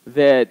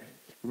that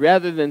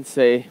rather than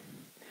say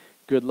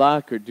good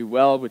luck or do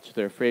well, which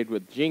they're afraid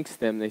would jinx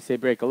them, they say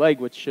break a leg,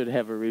 which should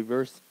have a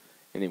reverse.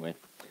 Anyway,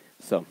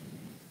 so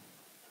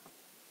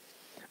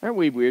aren't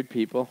we weird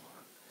people?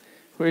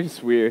 We're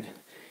just weird.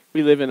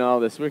 We live in all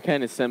this. We're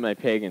kind of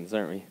semi-pagans,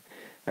 aren't we?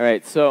 All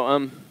right,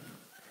 so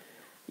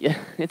yeah,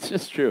 it's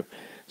just true.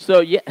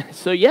 So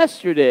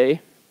yesterday,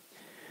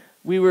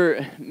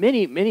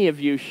 many of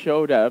you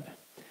showed up,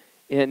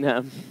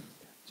 and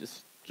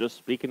just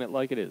speaking it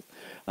like it is.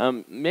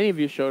 Many of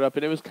you showed up,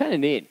 and it was kind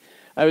of neat.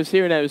 I was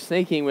here, and I was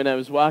thinking when I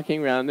was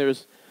walking around, there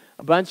was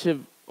a bunch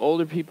of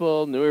older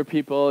people, newer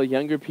people,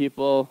 younger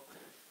people,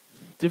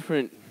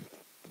 different.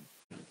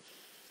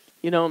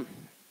 I'm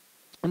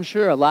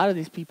sure a lot of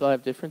these people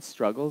have different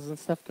struggles and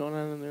stuff going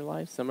on in their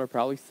lives. Some are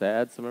probably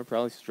sad. Some are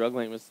probably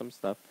struggling with some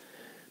stuff.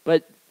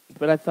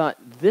 But I thought,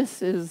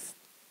 this is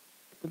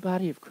the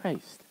body of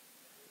Christ.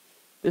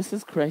 This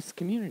is Christ's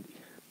community.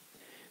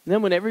 And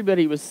then when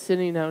everybody was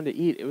sitting down to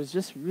eat, it was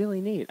just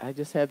really neat. I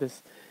just had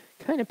this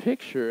kind of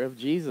picture of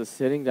Jesus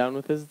sitting down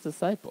with his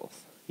disciples,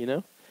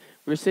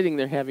 We're sitting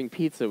there having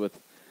pizza with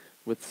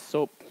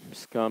soap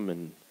scum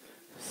and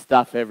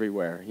stuff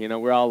everywhere.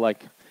 We're all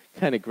like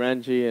kind of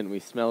grungy and we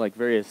smell like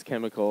various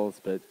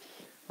chemicals, but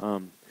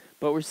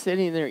we're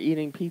sitting there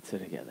eating pizza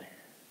together.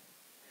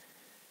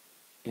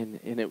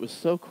 And it was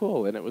so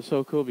cool. And it was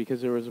so cool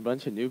because there was a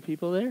bunch of new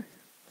people there.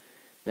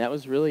 That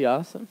was really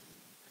awesome.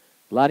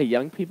 A lot of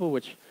young people,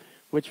 which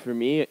for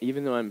me,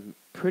 even though I'm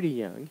pretty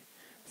young,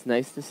 it's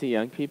nice to see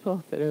young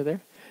people that are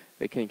there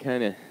that can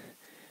kind of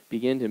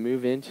begin to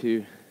move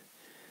into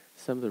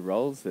some of the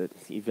roles that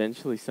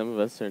eventually some of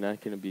us are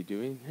not going to be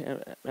doing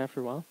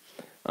after a while.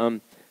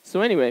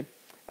 So anyway,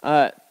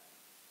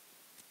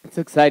 it's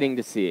exciting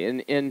to see.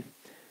 And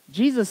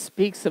Jesus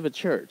speaks of a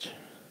church.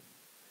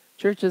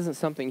 Church isn't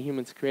something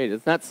humans created.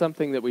 It's not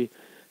something that we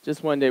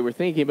just one day were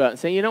thinking about and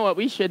saying, you know what,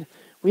 we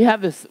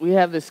have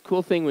this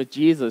cool thing with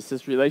Jesus,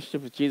 this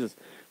relationship with Jesus.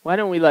 Why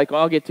don't we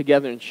all get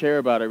together and share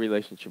about our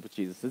relationship with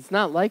Jesus? It's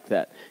not like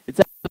that. It's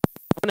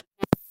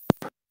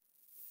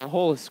the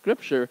whole of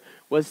Scripture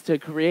was to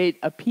create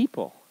a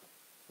people.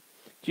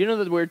 Do you know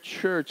that the word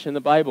church in the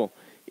Bible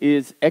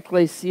is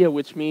ecclesia,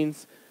 which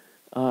means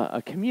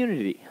a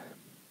community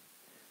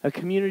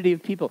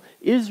of people.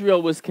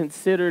 Israel was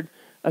considered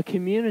a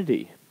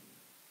community.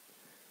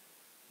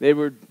 They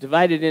were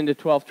divided into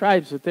 12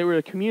 tribes, but they were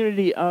a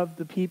community of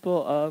the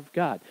people of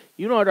God.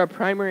 You know what our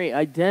primary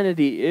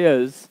identity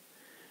is,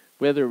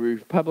 whether we're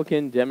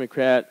Republican,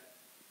 Democrat,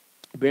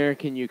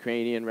 American,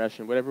 Ukrainian,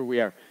 Russian, whatever we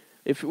are.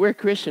 If we're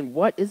Christian,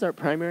 what is our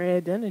primary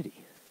identity?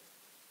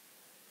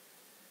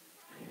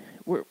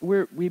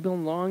 We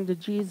belong to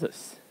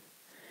Jesus.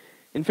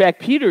 In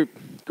fact, Peter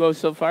goes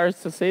so far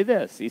as to say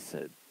this. He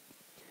said,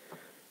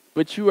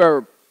 "But you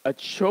are a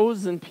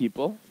chosen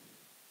people."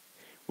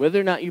 Whether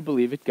or not you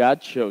believe it,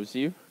 God chose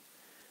you.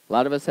 A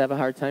lot of us have a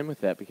hard time with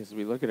that because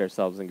we look at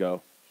ourselves and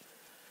go,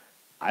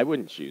 I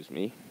wouldn't choose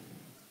me.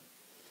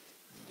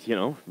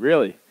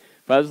 Really.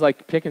 If I was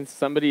picking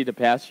somebody to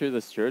pastor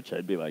this church,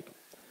 I'd be like,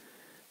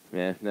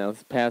 now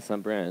let's pass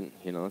on Brent.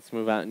 Let's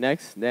move on.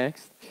 Next.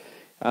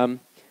 But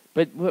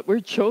we're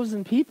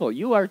chosen people.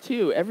 You are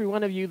too. Every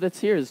one of you that's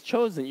here is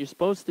chosen. You're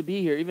supposed to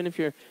be here. Even if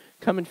you're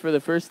coming for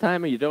the first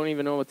time or you don't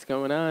even know what's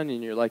going on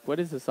and you're like, what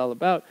is this all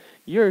about?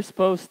 You're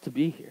supposed to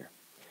be here.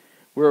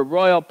 We're a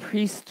royal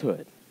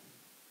priesthood.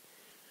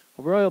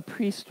 A royal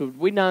priesthood.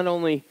 We not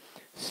only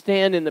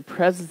stand in the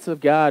presence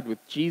of God with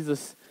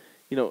Jesus,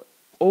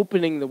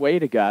 opening the way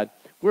to God.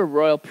 We're a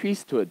royal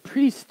priesthood.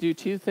 Priests do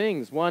two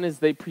things. One is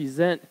they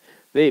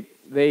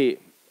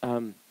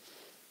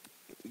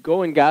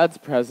go in God's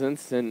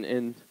presence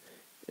and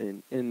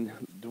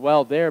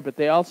dwell there, but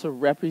they also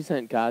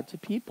represent God to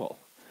people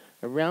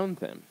around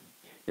them.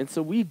 And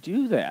so we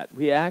do that.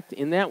 We act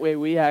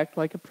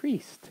like a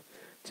priest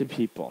to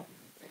people.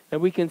 And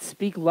we can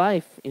speak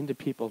life into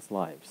people's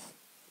lives.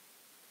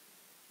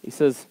 He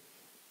says,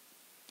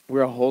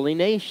 we're a holy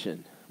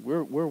nation.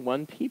 We're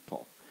one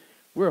people.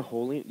 We're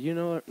holy. Do you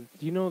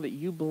know that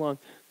you belong?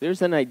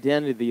 There's an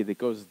identity that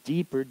goes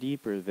deeper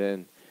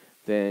than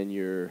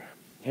your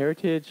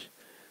heritage,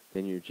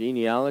 than your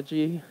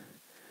genealogy,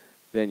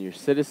 than your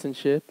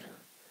citizenship,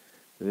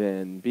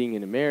 than being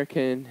an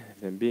American,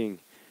 than being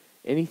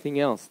anything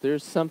else.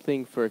 There's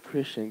something for a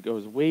Christian that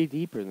goes way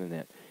deeper than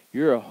that.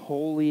 You're a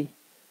holy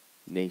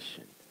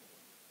nation.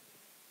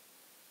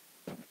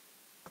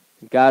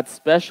 God's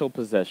special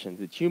possession,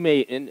 that you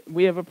may, and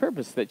we have a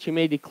purpose, that you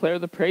may declare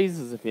the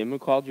praises of him who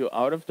called you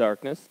out of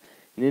darkness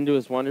and into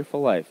his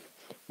wonderful life.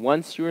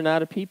 Once you were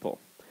not a people,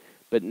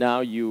 but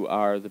now you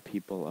are the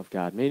people of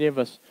God. Many of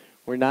us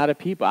were not a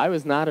people. I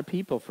was not a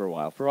people for a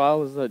while. For a while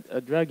I was a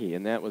druggie,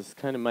 and that was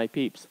kind of my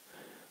peeps.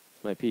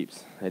 My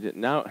peeps. I didn't,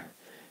 now,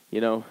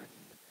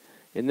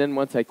 and then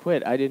once I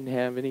quit, I didn't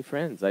have any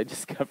friends. I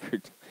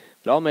discovered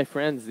that all my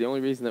friends, the only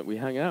reason that we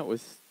hung out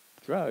was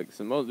drugs.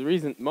 And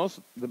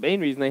the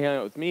main reason they hung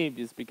out with me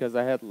is because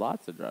I had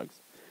lots of drugs.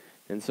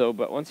 And so,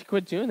 but once you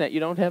quit doing that, you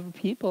don't have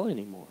people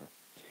anymore.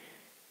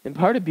 And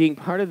part of being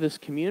part of this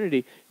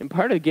community, and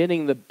part of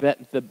getting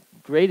the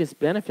greatest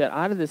benefit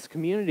out of this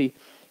community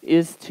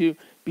is to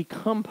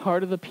become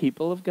part of the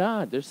people of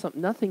God. There's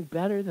nothing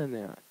better than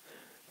that.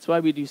 That's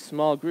why we do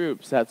small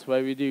groups. That's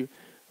why we do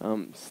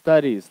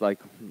studies like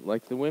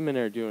the women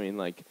are doing,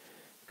 like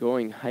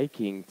going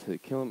hiking to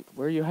kill them.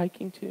 Where are you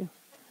hiking to?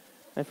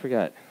 I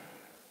forgot.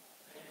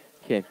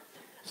 Okay.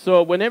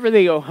 So whenever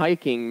they go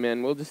hiking,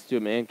 men, we'll just do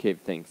a man cave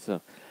thing.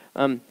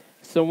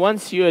 So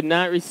once you had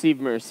not received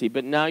mercy,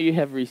 but now you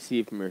have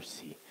received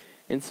mercy.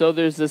 And so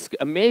there's this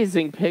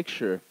amazing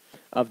picture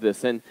of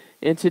this. And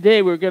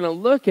today we're going to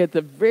look at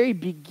the very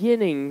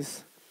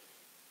beginnings,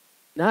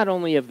 not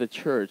only of the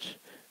church,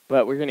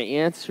 but we're going to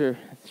answer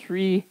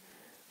 3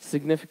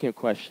 significant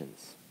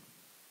questions.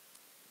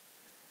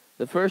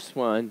 The first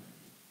one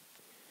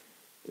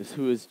is,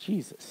 who is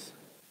Jesus?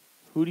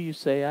 Who do you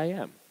say I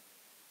am?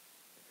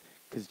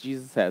 Because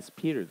Jesus asked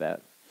Peter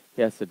that.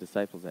 He asked the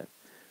disciples that.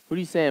 Who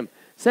do you say I am?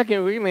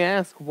 Second, we're going to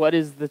ask, what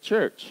is the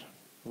church?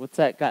 What's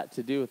that got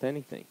to do with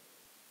anything?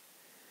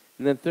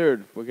 And then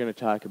third, we're going to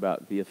talk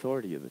about the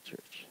authority of the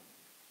church.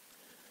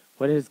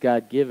 What has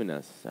God given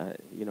us?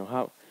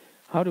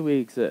 How do we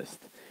exist?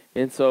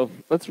 And so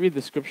let's read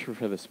the scripture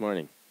for this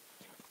morning.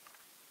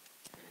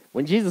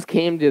 When Jesus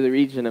came to the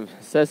region of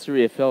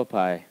Caesarea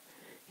Philippi,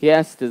 he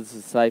asked his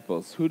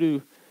disciples, who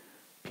do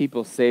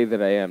people say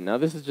that I am? Now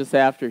this is just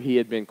after he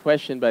had been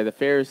questioned by the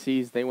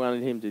Pharisees. They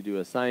wanted him to do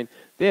a sign.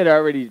 They had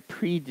already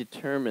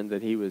predetermined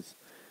that he was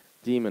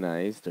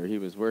demonized, or he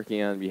was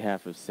working on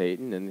behalf of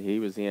Satan, and he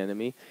was the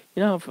enemy.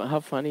 You know how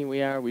funny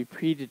we are? We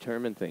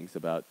predetermine things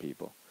about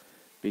people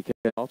because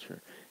of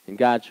culture. And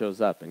God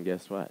shows up, and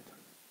guess what?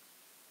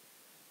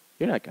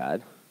 You're not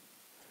God.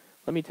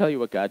 Let me tell you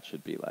what God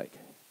should be like.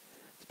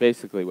 It's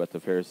basically what the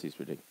Pharisees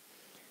were doing.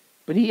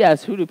 But he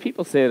asked, who do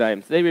people say that I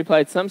am? They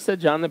replied, some said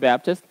John the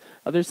Baptist,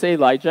 others say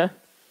Elijah,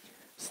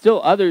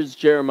 still others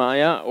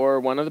Jeremiah or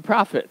one of the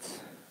prophets.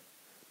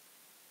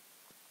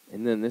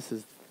 And then this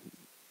is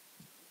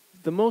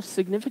the most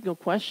significant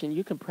question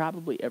you can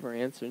probably ever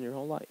answer in your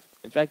whole life.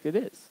 In fact, it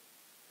is.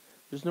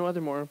 There's no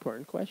other more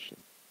important question.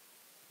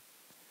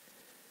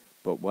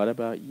 But what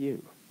about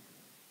you?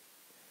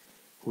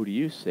 Who do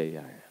you say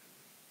I am?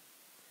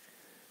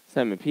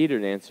 Simon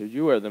Peter answered,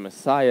 you are the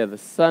Messiah, the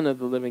Son of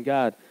the living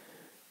God.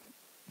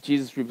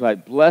 Jesus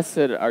replied,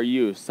 blessed are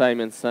you,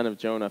 Simon, son of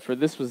Jonah, for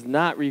this was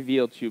not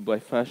revealed to you by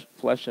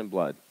flesh and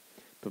blood,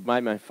 but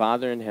by my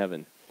Father in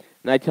heaven.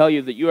 And I tell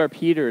you that you are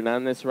Peter, and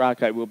on this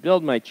rock I will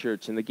build my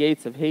church, and the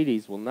gates of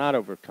Hades will not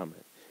overcome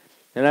it.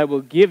 And I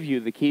will give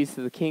you the keys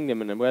to the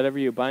kingdom, and whatever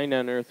you bind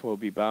on earth will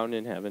be bound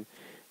in heaven.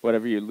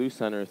 Whatever you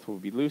loose on earth will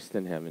be loosed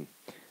in heaven.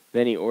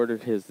 Then he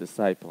ordered his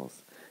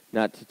disciples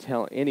not to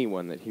tell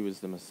anyone that he was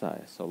the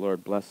Messiah. So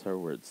Lord, bless our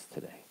words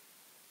today.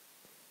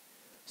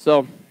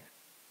 So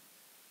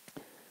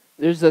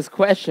there's this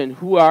question,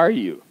 who are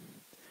you?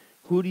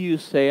 Who do you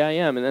say I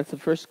am? And that's the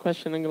first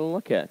question I'm going to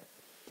look at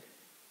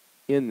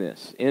in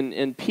this.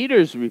 In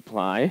Peter's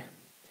reply,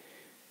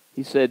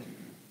 he said,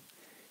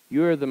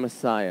 you are the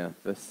Messiah,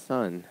 the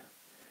Son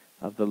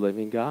of the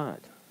living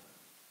God.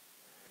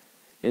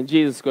 And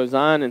Jesus goes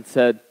on and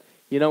said,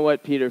 you know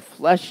what, Peter,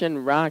 flesh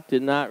and rock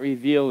did not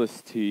reveal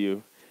this to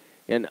you.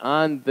 And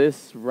on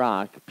this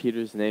rock,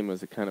 Peter's name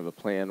was a kind of a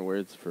play on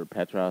words for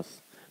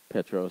Petros,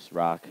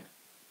 rock.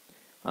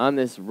 On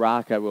this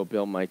rock I will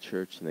build my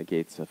church, and the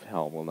gates of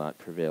hell will not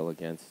prevail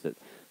against it.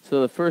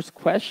 So the first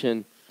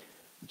question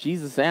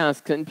Jesus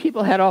asked, and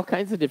people had all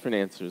kinds of different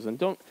answers,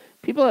 and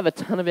people have a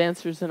ton of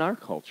answers in our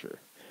culture.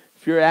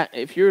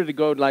 If you were to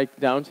go like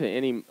down to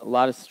a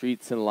lot of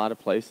streets in a lot of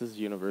places,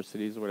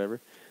 universities or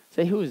whatever,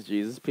 say who is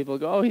Jesus? People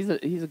go, oh, he's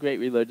a great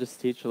religious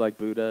teacher like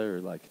Buddha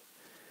or like,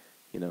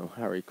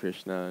 Hare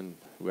Krishna and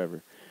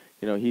whoever.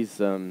 He's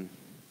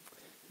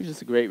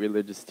just a great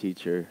religious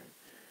teacher.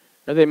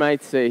 Or they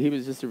might say he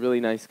was just a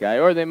really nice guy.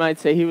 Or they might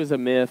say he was a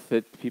myth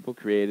that people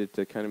created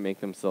to kind of make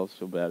themselves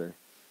feel better.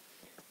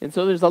 And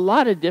so there's a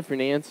lot of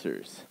different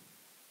answers.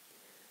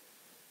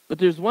 But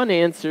there's one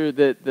answer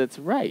that's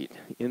right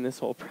in this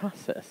whole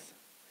process.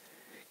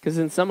 Because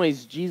in some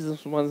ways,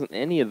 Jesus wasn't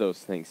any of those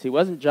things. He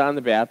wasn't John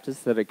the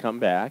Baptist that had come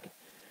back.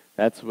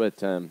 That's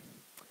what one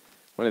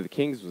of the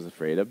kings was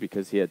afraid of,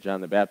 because he had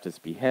John the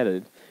Baptist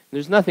beheaded.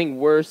 There's nothing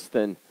worse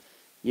than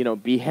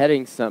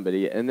beheading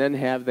somebody and then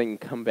have them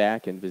come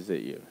back and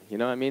visit you.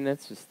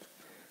 That's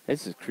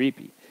just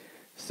creepy.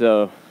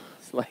 So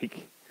it's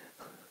like,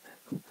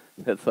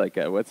 that's like,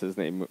 what's his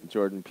name?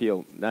 Jordan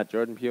Peele. Not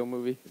Jordan Peele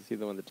movie? Is he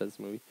the one that does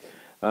the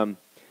movie?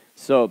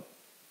 So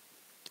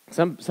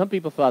some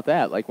people thought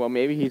that, like, well,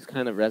 maybe he's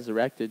kind of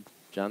resurrected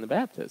John the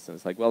Baptist. And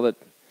it's like, well,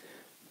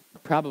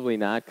 probably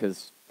not,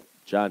 because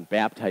John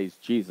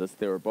baptized Jesus.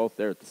 They were both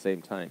there at the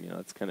same time.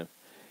 It's kind of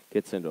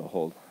gets into a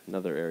whole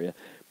another area.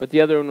 But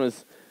the other one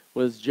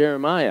was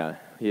Jeremiah.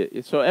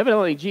 So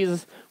evidently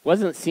Jesus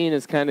wasn't seen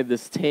as kind of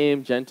this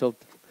tame,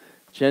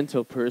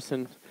 gentle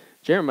person.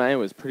 Jeremiah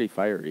was pretty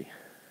fiery.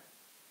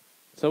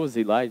 So was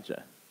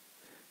Elijah.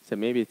 So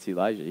maybe it's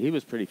Elijah. He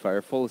was pretty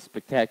fiery, full of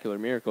spectacular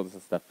miracles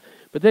and stuff.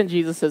 But then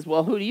Jesus says,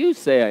 well, who do you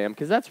say I am?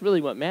 Because that's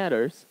really what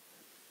matters.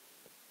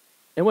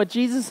 And what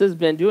Jesus has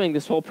been doing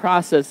this whole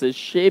process is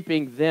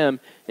shaping them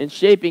and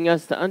shaping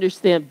us to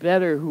understand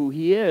better who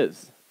he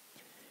is.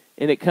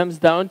 And it comes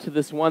down to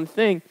this one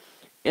thing,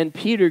 and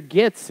Peter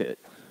gets it.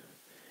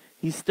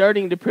 He's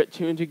starting to put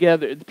two and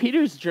together.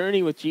 Peter's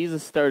journey with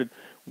Jesus started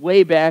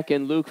way back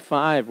in Luke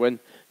 5 when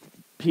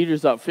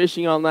Peter's out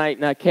fishing all night,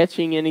 not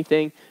catching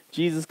anything.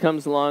 Jesus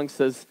comes along,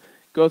 says,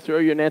 go throw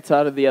your nets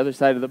out of the other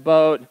side of the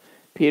boat.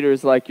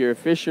 Peter's like, you're a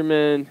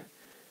fisherman,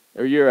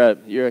 or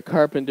you're a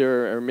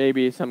carpenter, or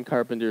maybe some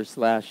carpenter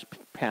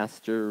 /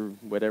 pastor,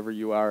 whatever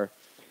you are.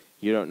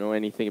 You don't know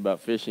anything about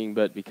fishing,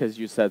 but because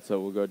you said so,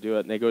 we'll go do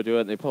it. And they go do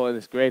it, and they pull in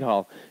this great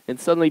haul. And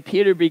suddenly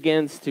Peter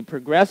begins to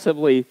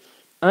progressively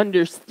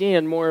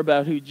understand more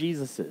about who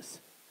Jesus is.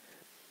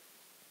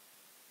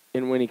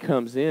 And when he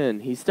comes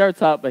in, he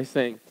starts out by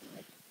saying,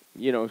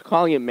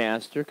 calling him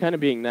master, kind of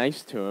being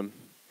nice to him.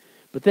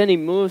 But then he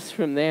moves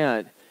from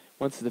that,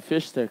 once the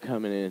fish start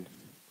coming in,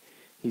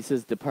 he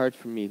says, depart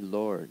from me,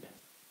 Lord,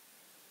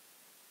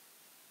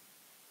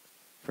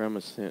 from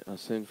a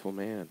sinful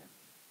man.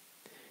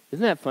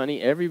 Isn't that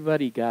funny?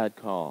 Everybody God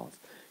calls,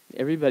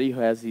 everybody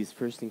who has these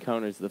first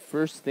encounters, the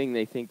first thing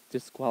they think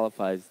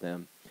disqualifies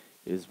them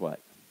is what?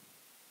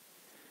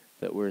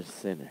 That we're a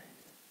sinner.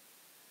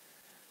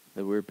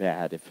 That we're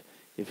bad.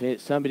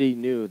 If somebody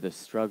knew the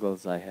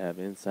struggles I have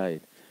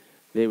inside,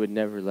 they would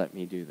never let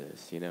me do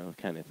this,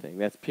 kind of thing.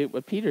 That's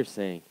what Peter's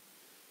saying.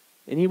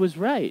 And he was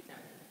right.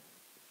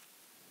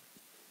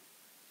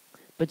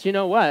 But you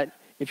know what?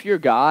 If you're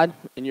God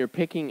and you're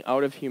picking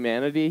out of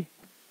humanity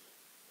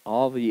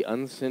all the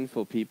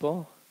unsinful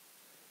people,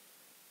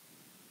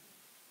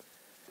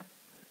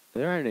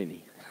 there aren't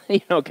any.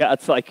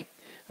 God's like,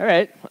 all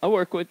right, I'll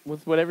work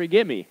with whatever you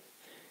give me.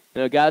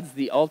 God's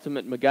the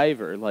ultimate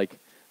MacGyver. Like,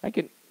 I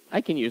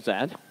can use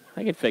that.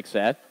 I can fix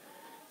that.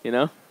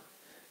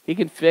 He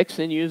can fix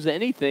and use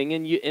anything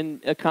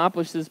and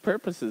accomplish his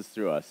purposes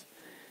through us.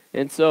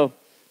 And so,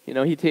 a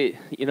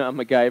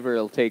MacGyver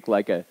will take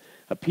like a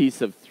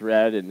piece of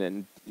thread and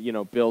then,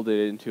 build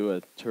it into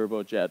a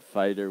turbojet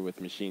fighter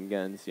with machine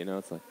guns.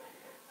 It's like,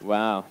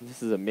 wow,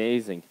 this is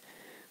amazing.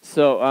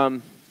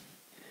 So,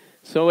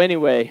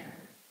 anyway,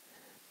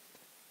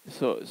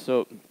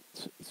 so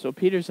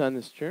Peter's on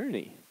this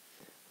journey,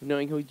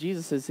 knowing who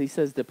Jesus is. He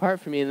says, depart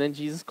from me, and then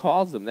Jesus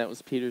calls him. That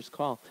was Peter's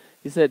call.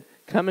 He said,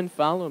 come and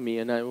follow me,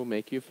 and I will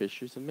make you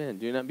fishers of men.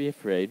 Do not be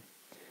afraid.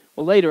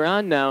 Well, later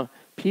on now,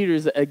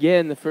 Peter's,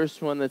 again, the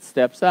first one that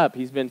steps up.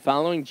 He's been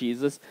following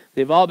Jesus.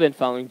 They've all been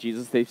following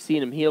Jesus. They've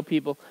seen him heal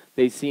people.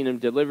 They've seen him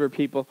deliver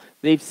people.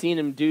 They've seen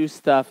him do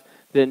stuff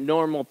that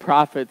normal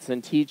prophets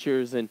and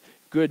teachers and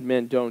good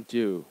men don't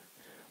do,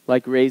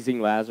 like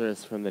raising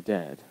Lazarus from the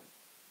dead,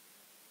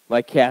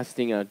 like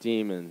casting out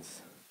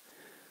demons,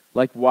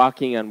 like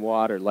walking on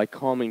water, like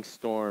calming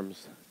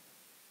storms,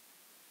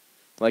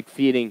 like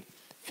feeding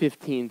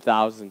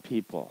 15,000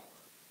 people.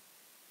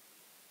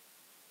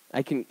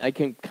 I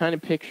can kind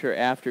of picture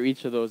after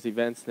each of those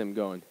events them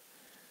going,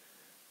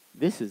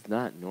 this is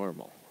not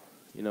normal.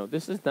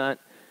 This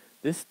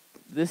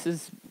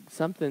is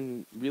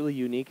something really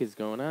unique is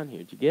going on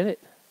here. Do you get it?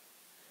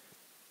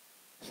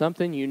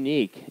 Something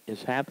unique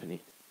is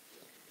happening.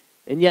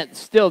 And yet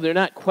still they're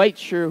not quite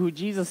sure who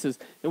Jesus is.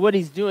 And what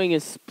he's doing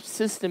is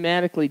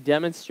systematically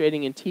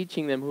demonstrating and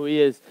teaching them who he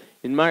is.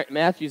 In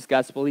Matthew's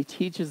gospel, he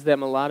teaches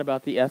them a lot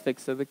about the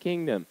ethics of the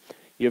kingdom.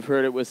 You've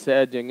heard it was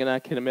said, you're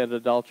not commit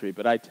adultery,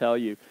 but I tell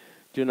you,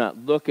 do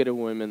not look at a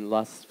woman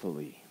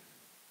lustfully.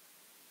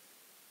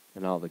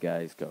 And all the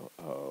guys go,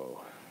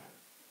 oh.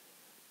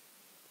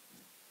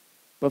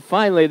 But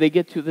finally, they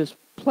get to this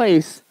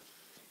place,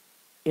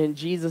 and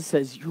Jesus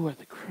says, you are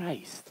the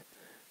Christ,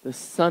 the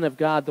Son of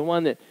God, the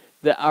one that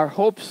our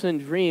hopes and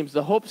dreams,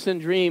 the hopes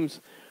and dreams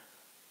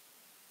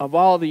of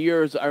all the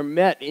years are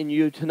met in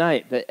you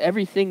tonight. That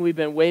everything we've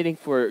been waiting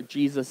for,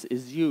 Jesus,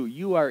 is you.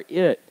 You are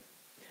it.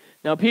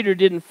 Now, Peter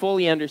didn't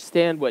fully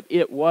understand what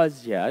it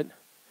was yet,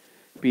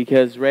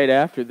 because right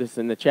after this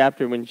in the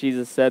chapter when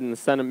Jesus said, and the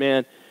Son of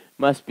Man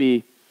must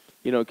be,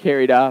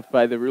 carried off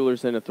by the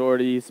rulers and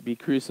authorities, be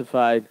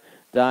crucified,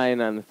 die,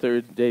 and on the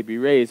third day be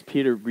raised,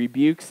 Peter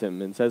rebukes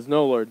him and says,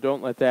 no, Lord,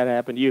 don't let that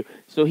happen to you.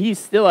 So he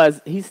still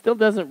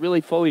doesn't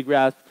really fully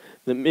grasp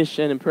the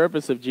mission and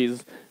purpose of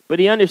Jesus, but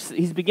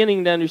he's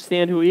beginning to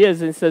understand who he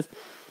is, and he says,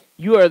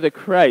 you are the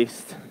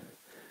Christ,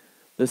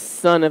 the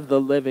Son of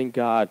the living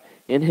God.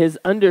 And his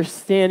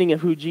understanding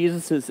of who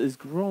Jesus is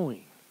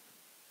growing.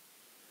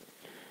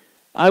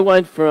 I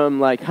went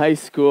from like high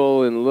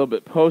school and a little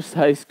bit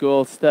post-high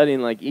school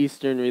studying like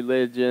Eastern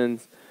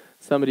religions.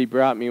 Somebody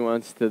brought me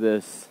once to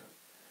this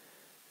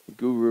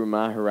Guru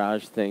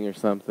Maharaj thing or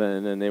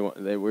something, and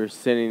they were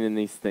sitting in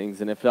these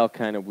things, and it felt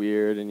kind of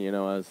weird, and I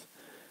was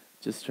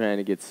just trying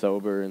to get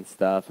sober and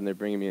stuff, and they're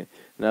bringing me in.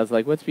 And I was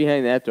like, what's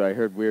behind that door? I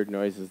heard weird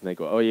noises, and they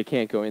go, oh, you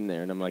can't go in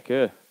there. And I'm like,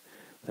 ugh,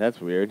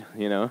 that's weird,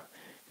 And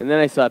then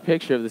I saw a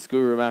picture of this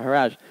Guru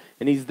Maharaj,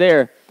 and he's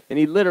there, and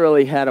he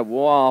literally had a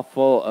wall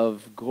full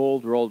of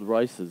gold Rolls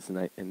Royces,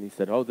 and he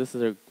said, oh, this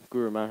is our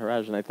Guru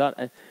Maharaj. And I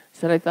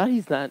thought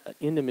he's not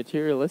into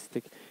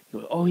materialistic. He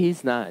goes, oh,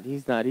 he's not.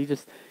 He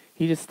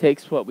just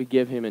takes what we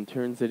give him and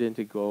turns it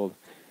into gold.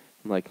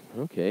 I'm like,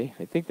 okay,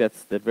 I think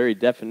that's the very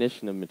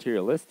definition of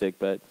materialistic,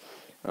 but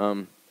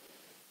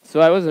so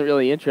I wasn't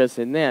really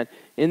interested in that.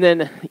 And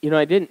then,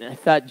 I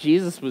thought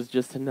Jesus was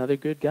just another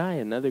good guy,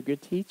 another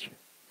good teacher.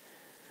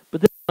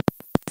 But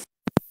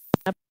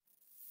then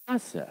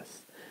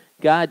process.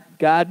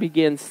 God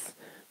begins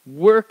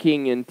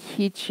working and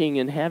teaching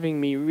and having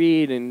me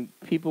read, and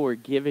people were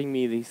giving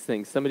me these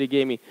things. Somebody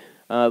gave me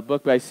a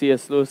book by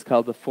C.S. Lewis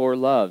called The Four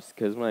Loves,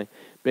 because my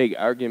big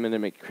argument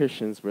among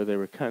Christians were they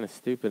were kind of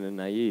stupid and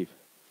naive,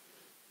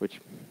 which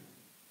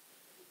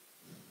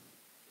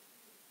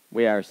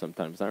we are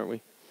sometimes, aren't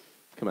we?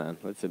 Come on,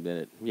 let's admit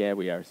it. Yeah,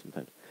 we are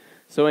sometimes.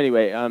 So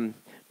anyway,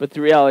 but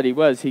the reality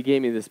was he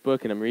gave me this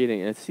book, and I'm reading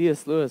it, and it's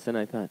C.S. Lewis, and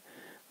I thought,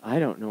 I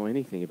don't know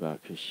anything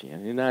about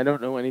Christianity, and I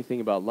don't know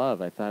anything about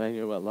love. I thought I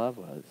knew what love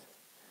was.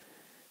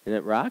 And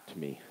it rocked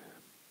me.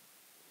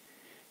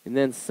 And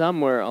then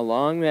somewhere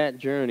along that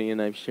journey, and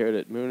I've shared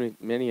it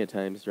many a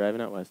times driving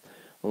out west,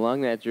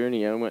 along that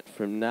journey I went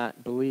from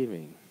not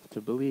believing,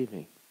 to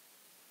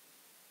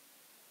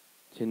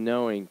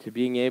knowing, to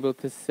being able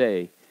to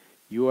say,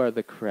 you are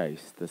the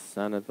Christ, the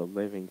Son of the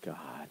living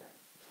God.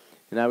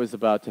 And I was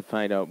about to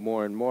find out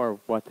more and more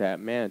what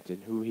that meant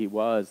and who he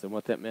was and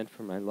what that meant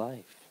for my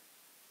life.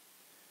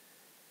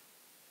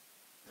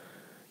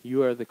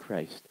 You are the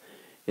Christ.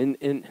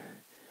 And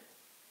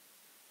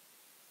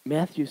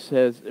Matthew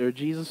says, or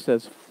Jesus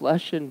says,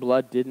 flesh and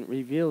blood didn't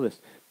reveal this.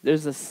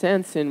 There's a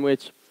sense in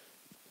which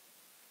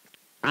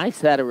I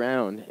sat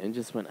around and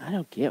just went, I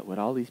don't get what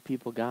all these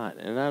people got,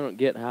 and I don't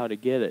get how to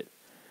get it.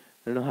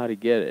 I don't know how to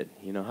get it.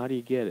 You know, how do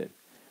you get it?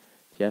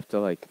 You have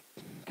to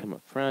come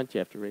up front. You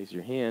have to raise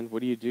your hand. What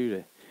do you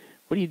do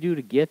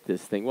to get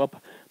this thing? Well,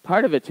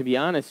 part of it, to be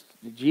honest,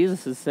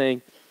 Jesus is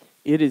saying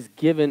it is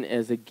given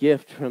as a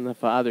gift from the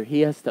Father.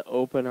 He has to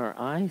open our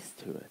eyes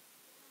to it.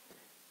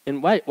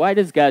 And why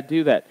does God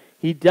do that?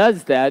 He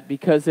does that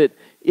because it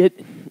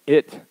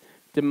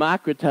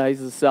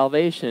democratizes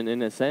salvation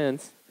in a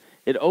sense.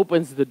 It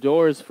opens the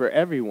doors for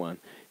everyone.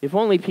 If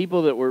only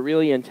people that were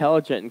really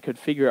intelligent and could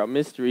figure out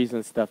mysteries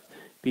and stuff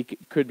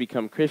could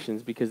become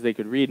Christians because they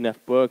could read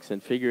enough books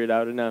and figure it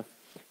out enough,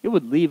 it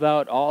would leave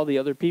out all the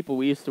other people.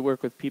 We used to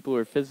work with people who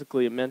were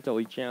physically and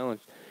mentally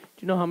challenged.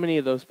 Do you know how many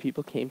of those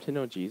people came to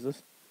know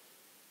Jesus?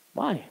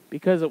 Why?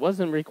 Because it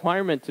wasn't a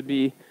requirement to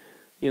be,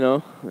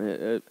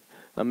 a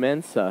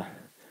Mensa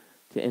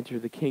to enter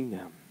the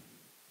kingdom.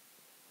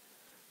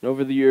 And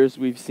over the years,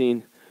 we've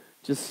seen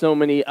just so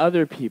many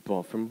other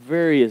people from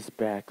various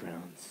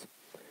backgrounds.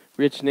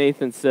 Rich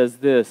Nathan says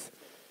this.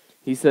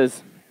 He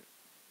says,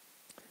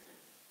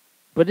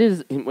 but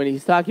when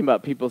he's talking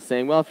about people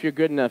saying, well, if you're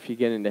good enough, you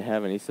get into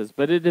heaven, he says,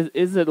 but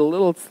is it a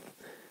little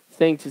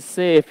thing to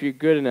say if you're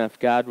good enough,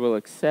 God will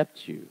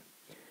accept you?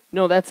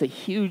 No, that's a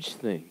huge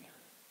thing.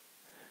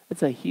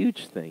 It's a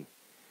huge thing.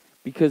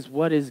 Because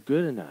what is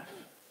good enough?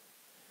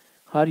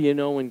 How do you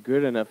know when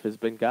good enough has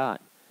been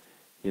got?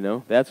 You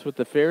know, that's what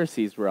the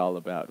Pharisees were all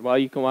about. Well,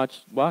 you can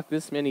walk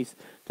this many,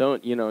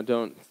 don't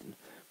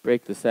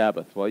break the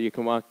Sabbath. Well, you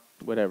can walk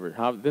whatever,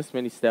 this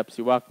many steps,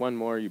 you walk one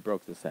more, you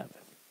broke the Sabbath.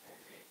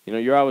 You know,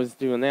 you're always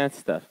doing that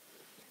stuff.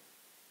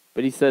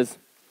 But he says,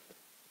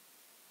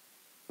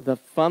 the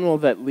funnel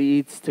that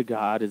leads to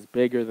God is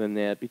bigger than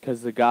that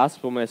because the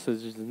gospel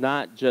message is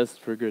not just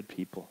for good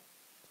people.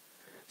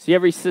 See,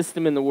 every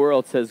system in the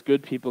world says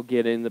good people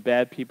get in, the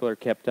bad people are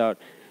kept out.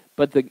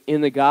 But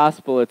in the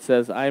gospel it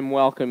says, I'm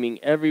welcoming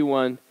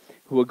everyone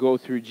who will go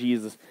through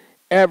Jesus.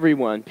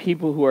 Everyone,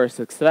 people who are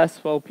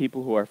successful,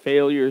 people who are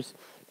failures,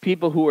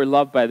 people who are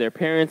loved by their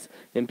parents,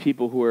 and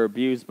people who are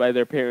abused by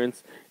their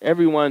parents.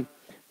 Everyone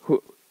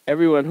who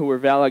were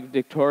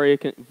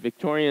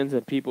valedictorians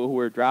and people who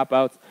were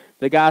dropouts.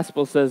 The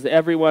gospel says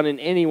everyone and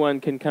anyone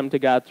can come to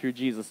God through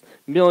Jesus.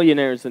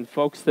 Millionaires and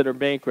folks that are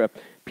bankrupt.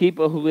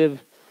 People who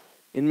live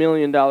in $1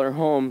 million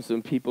homes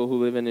and people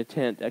who live in a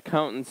tent.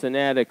 Accountants and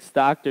addicts,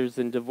 doctors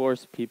and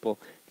divorced people,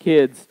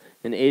 kids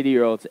and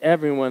 80-year-olds.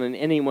 Everyone and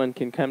anyone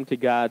can come to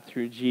God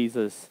through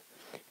Jesus.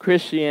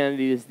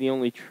 Christianity is the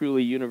only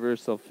truly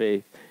universal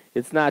faith.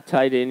 It's not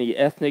tied to any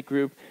ethnic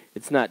group.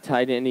 It's not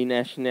tied to any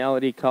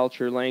nationality,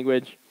 culture,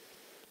 language,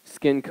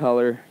 skin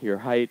color, your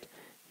height,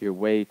 your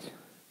weight.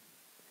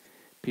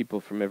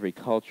 People from every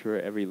culture,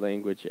 every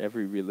language,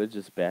 every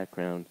religious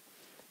background,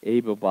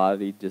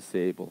 able-bodied,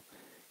 disabled,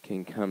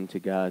 can come to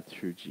God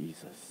through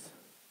Jesus.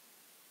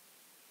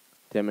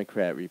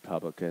 Democrat,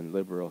 Republican,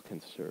 liberal,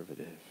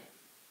 conservative.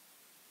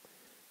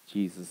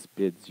 Jesus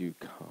bids you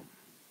come.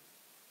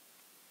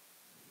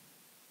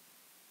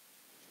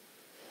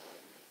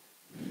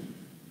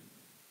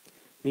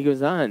 He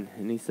goes on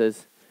and he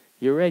says,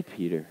 you're right,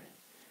 Peter.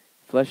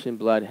 Flesh and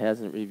blood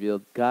hasn't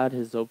revealed. God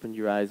has opened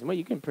your eyes. And what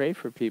you can pray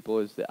for people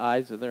is the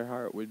eyes of their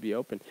heart would be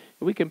open.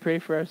 And we can pray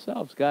for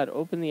ourselves. God,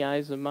 open the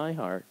eyes of my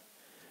heart.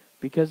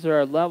 Because there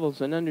are levels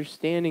and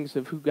understandings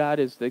of who God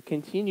is that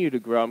continue to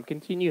grow and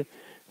continue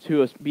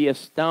to be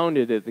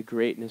astounded at the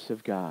greatness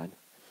of God.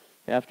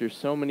 After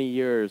so many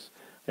years,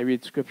 I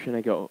read Scripture and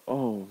I go,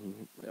 oh,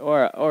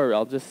 or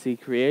I'll just see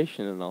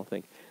creation and I'll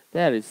think,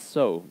 that is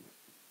so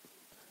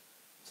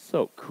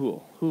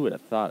cool. Who would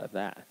have thought of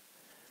that?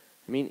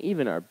 I mean,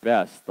 even our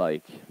best,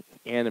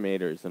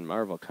 animators and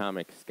Marvel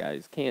Comics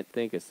guys can't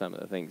think of some of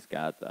the things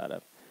God thought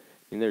of.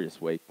 I mean, they're just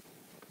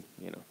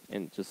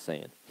and just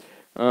saying.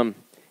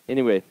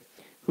 Anyway,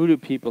 who do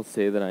people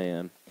say that I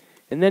am?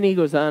 And then he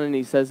goes on and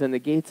he says, and the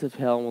gates of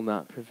hell will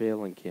not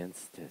prevail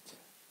against it.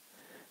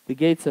 The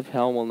gates of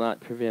hell will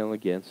not prevail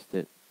against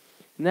it.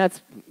 And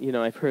that's,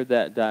 I've heard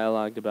that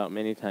dialogued about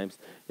many times.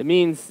 It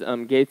means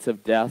gates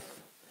of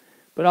death,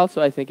 but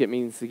also I think it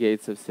means the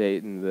gates of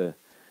Satan, the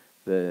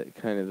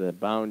kind of the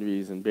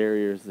boundaries and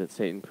barriers that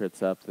Satan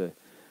puts up,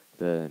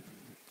 the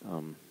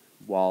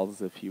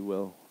walls, if you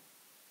will,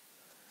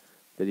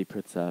 that he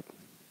puts up.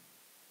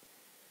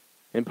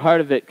 And part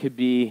of it could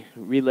be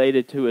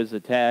related to his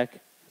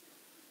attack.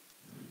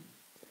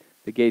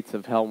 The gates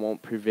of hell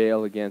won't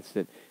prevail against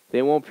it.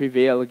 They won't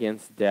prevail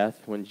against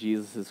death when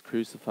Jesus is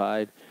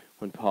crucified,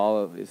 when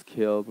Paul is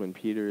killed, when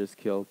Peter is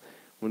killed,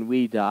 when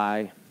we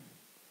die.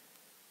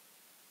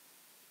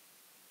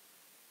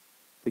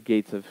 The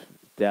gates of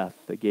death,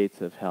 the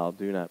gates of hell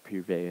do not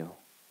prevail.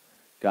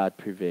 God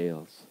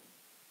prevails.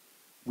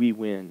 We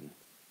win.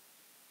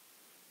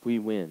 We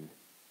win.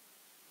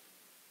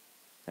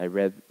 I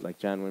read, like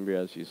John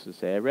Wimbrios used to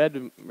say, I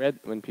read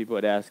when people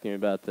would ask him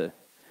about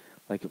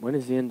when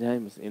is the end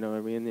times?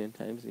 Are we in the end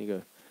times? And he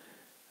goes,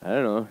 I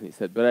don't know. He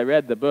said, but I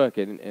read the book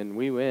and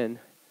we win.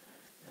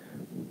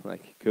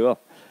 Like, cool.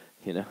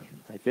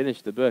 I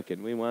finished the book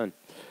and we won.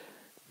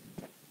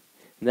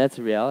 And that's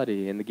a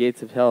reality. And the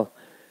gates of hell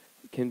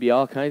can be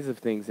all kinds of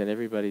things in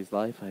everybody's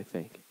life, I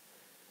think.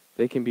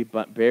 They can be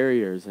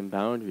barriers and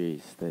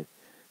boundaries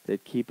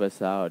that keep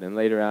us out. And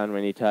later on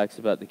when he talks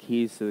about the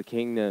keys to the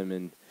kingdom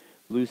and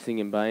loosing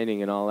and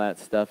binding and all that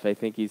stuff, I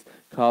think he's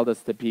called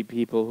us to be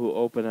people who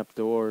open up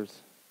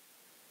doors.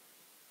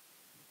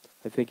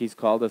 I think he's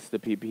called us to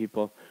be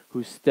people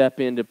who step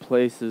into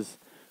places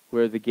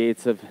where the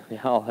gates of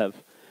hell have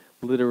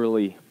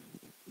literally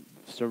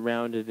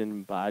surrounded and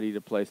embodied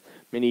a place.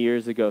 Many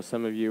years ago,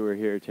 some of you were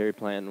here, Terry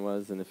Planton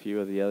was, and a few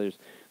of the others.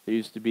 There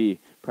used to be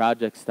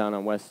projects down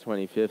on West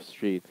 25th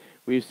Street.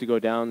 We used to go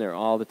down there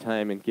all the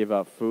time and give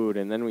out food,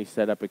 and then we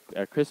set up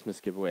a Christmas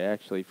giveaway,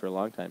 actually, for a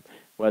long time.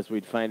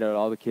 We'd find out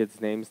all the kids'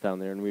 names down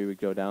there, and we would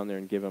go down there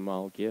and give them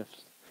all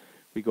gifts.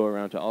 We'd go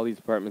around to all these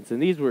apartments,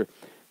 and these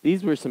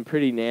were some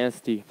pretty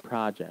nasty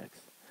projects.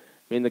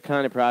 I mean, the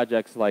kind of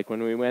projects like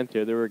when we went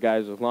there were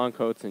guys with long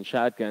coats and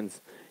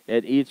shotguns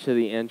at each of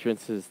the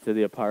entrances to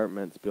the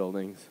apartments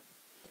buildings.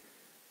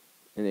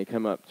 And they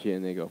come up to you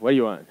and they go, what do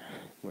you want?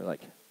 We're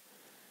like,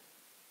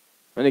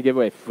 I'm going to give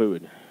away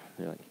food.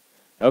 They're like,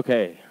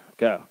 okay,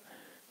 go.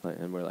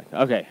 And we're like,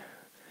 okay.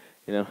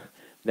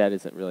 That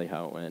isn't really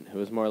how it went. It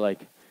was more like,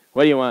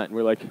 what do you want? And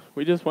we're like,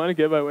 we just want to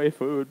give away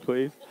food,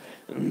 please.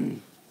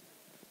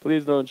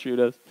 Please don't shoot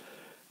us.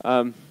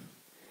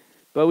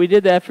 But we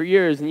did that for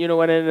years, and you know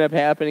what ended up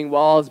happening?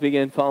 Walls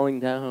began falling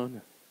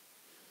down.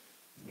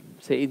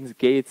 Satan's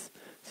gates,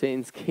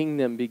 Satan's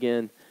kingdom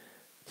began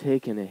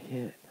taking a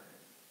hit.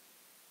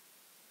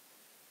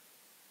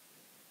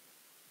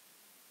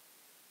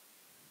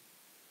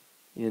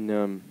 In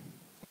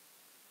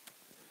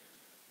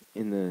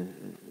the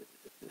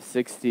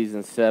 60s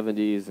and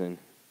 70s and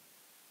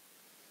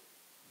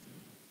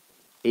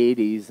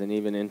 80s and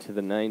even into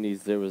the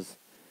 90s, there was,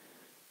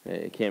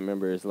 I can't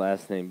remember his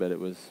last name,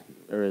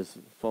 or his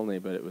full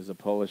name, but it was a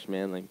Polish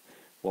man named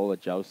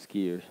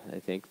Wojciechowski, or I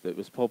think that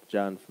was Pope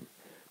John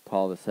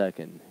Paul II.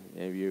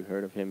 Have you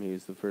heard of him? He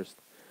was the first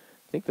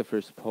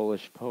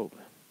Polish pope.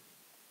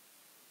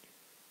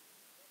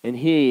 And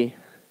he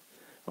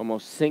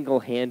almost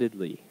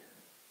single-handedly,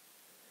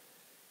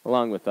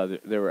 along with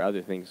there were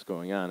other things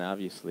going on,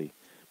 obviously,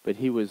 but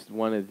he was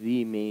one of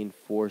the main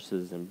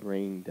forces in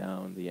bringing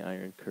down the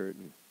Iron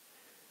Curtain,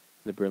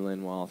 the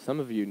Berlin Wall. Some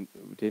of you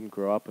didn't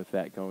grow up with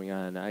that going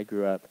on. I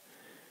grew up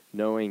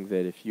knowing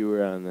that if you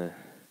were on the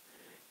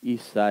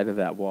east side of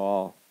that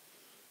wall,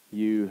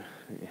 you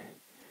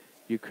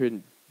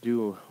couldn't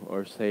do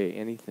or say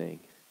anything.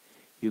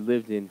 You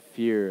lived in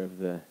fear of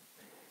the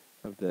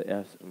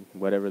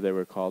whatever they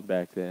were called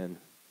back then,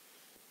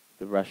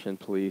 the Russian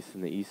police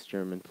and the East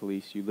German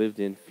police. You lived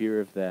in fear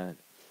of that.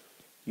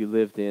 You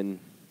lived in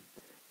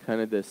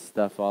kind of this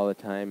stuff all the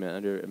time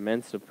under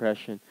immense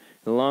oppression.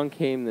 And along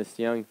came this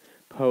young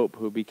pope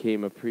who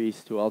became a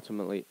priest,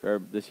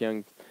 this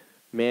young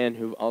man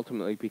who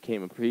ultimately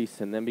became a priest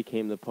and then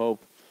became the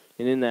pope.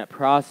 And in that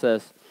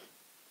process,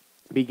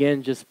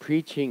 began just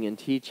preaching and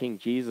teaching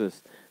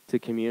Jesus to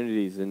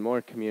communities and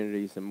more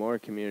communities and more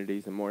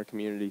communities and more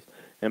communities.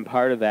 And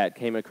part of that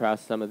came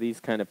across some of these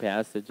kind of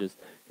passages,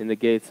 "In the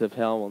gates of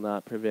hell will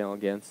not prevail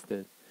against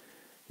it."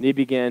 And he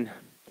began,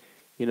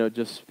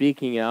 just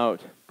speaking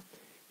out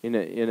in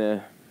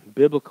a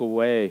biblical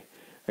way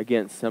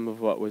against some of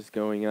what was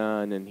going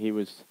on. And he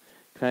was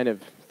kind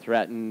of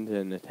threatened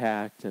and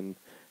attacked and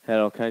had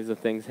all kinds of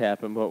things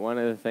happen. But one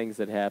of the things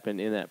that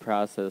happened in that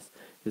process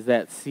is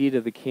that seed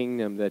of the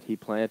kingdom that he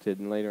planted,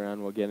 and later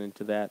on we'll get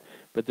into that.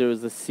 But there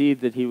was a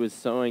seed that he was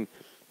sowing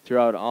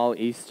throughout all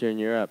Eastern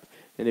Europe,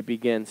 and it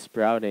began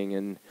sprouting.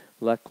 And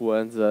Lech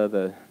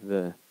Wałęsa,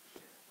 the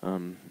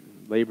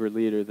labor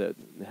leader that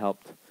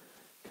helped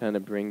kind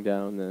of bring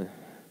down the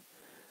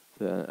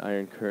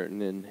Iron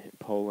Curtain in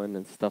Poland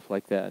and stuff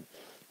like that,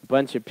 a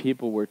bunch of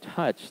people were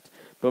touched.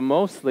 But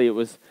mostly it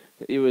was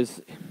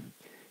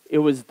it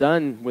was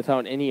done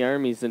without any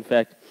armies. In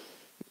fact,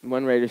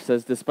 one writer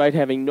says, despite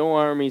having no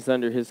armies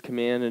under his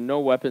command and no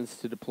weapons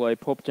to deploy,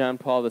 Pope John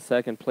Paul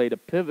II played a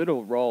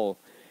pivotal role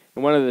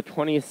in one of the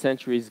 20th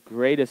century's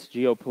greatest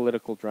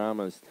geopolitical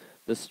dramas,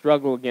 the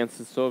struggle against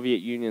the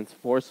Soviet Union's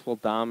forceful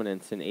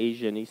dominance in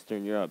Asia and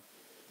Eastern Europe.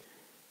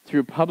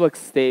 Through public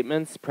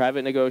statements,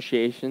 private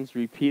negotiations,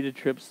 repeated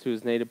trips to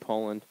his native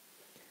Poland,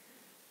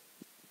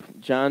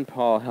 John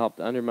Paul helped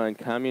undermine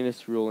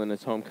communist rule in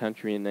his home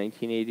country in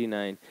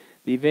 1989.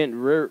 The event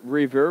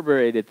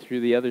reverberated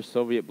through the other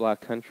Soviet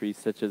bloc countries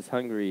such as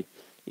Hungary,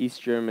 East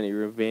Germany,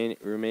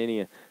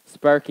 Romania,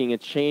 sparking a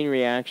chain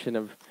reaction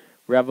of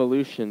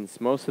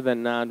revolutions, most of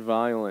them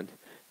non-violent.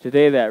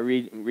 Today that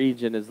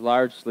region is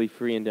largely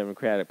free and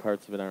democratic.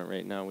 Parts of it aren't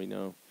right now, we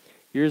know.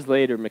 Years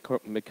later,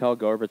 Mikhail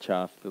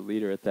Gorbachev, the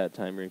leader at that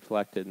time,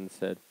 reflected and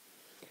said,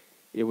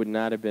 it would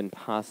not have been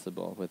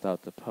possible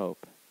without the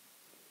Pope.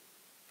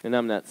 And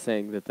I'm not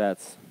saying that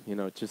that's,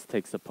 it just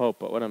takes a Pope,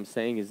 but what I'm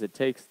saying is it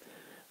takes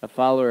a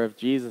follower of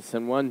Jesus,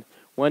 and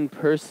one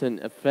person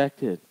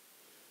affected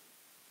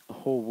a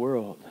whole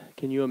world.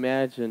 Can you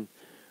imagine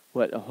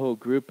what a whole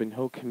group and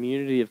whole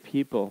community of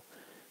people,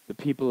 the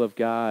people of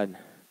God,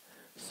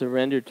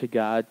 surrendered to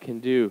God can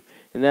do?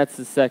 And that's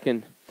the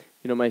second,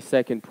 my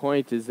second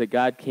point is that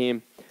God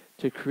came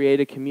to create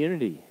a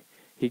community.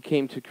 He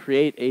came to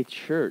create a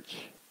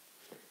church.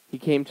 He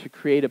came to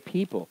create a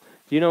people.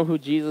 Do you know who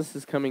Jesus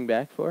is coming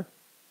back for?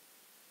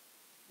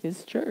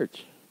 His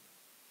church.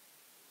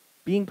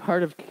 Being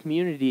part of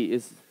community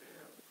is,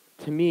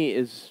 to me,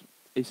 is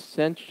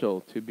essential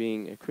to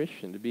being a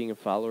Christian, to being a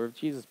follower of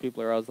Jesus.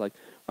 People are always like,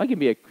 I can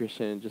be a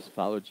Christian and just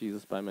follow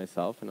Jesus by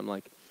myself. And I'm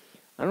like,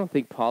 I don't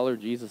think Paul or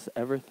Jesus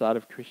ever thought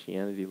of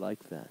Christianity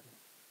like that.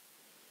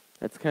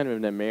 That's kind of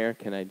an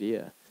American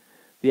idea.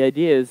 The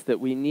idea is that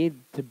we need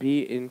to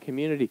be in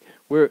community.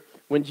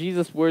 When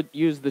Jesus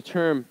used the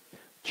term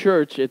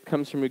church, it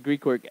comes from a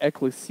Greek word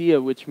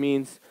ekklesia, which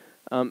means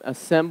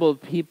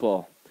assembled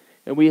people.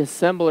 And we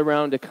assemble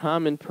around a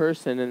common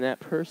person, and that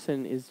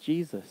person is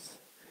Jesus.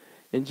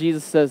 And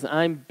Jesus says,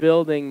 I'm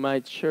building my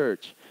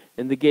church,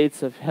 and the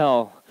gates of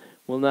hell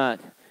will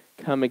not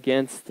come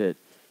against it.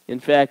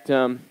 In fact,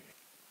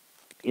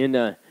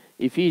 in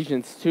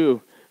Ephesians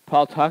 2,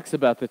 Paul talks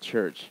about the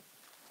church.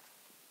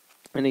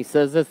 And he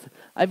says this,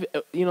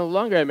 the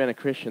longer I've been a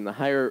Christian, the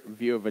higher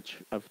view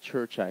of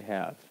church I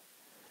have.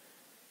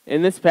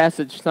 And this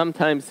passage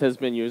sometimes has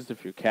been used,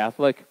 if you're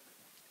Catholic,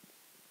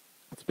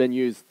 it's been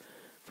used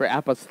for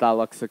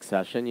apostolic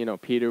succession.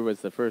 Peter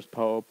was the first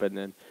pope, and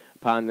then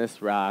upon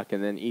this rock,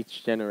 and then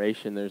each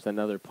generation there's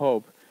another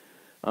pope.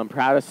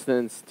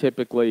 Protestants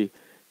typically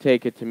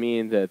take it to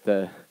mean that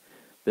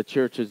the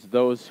church is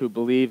those who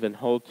believe and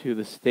hold to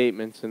the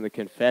statements in the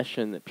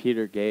confession that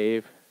Peter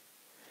gave.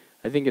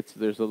 I think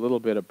there's a little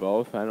bit of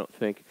both. I don't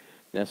think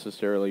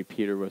necessarily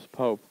Peter was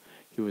pope.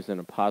 He was an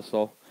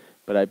apostle,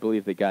 but I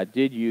believe that God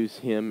did use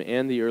him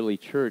and the early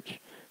church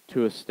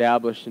to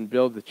establish and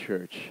build the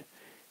church.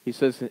 He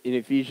says in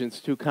Ephesians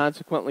 2,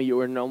 consequently, you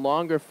are no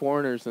longer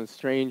foreigners and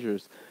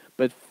strangers,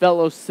 but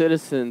fellow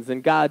citizens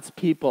and God's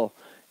people,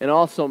 and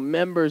also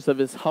members of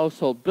his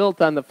household,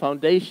 built on the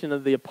foundation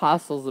of the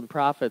apostles and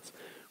prophets,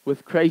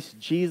 with Christ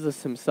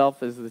Jesus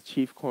himself as the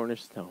chief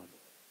cornerstone.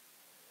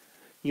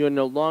 You are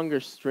no longer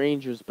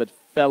strangers, but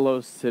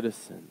fellow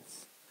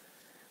citizens.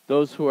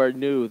 Those who are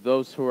new,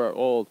 those who are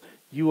old,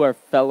 you are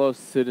fellow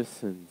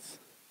citizens.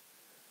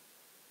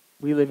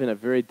 We live in a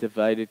very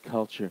divided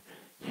culture.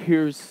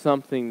 Here's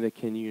something that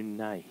can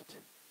unite.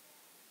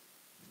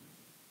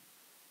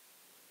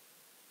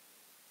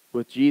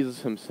 With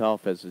Jesus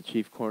himself as the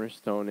chief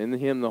cornerstone, in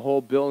him the whole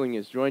building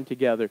is joined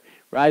together,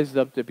 rises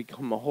up to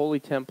become a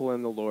holy temple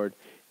in the Lord,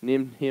 and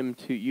in him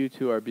you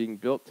two are being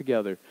built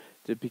together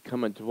to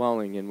become a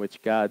dwelling in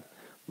which God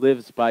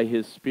lives by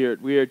his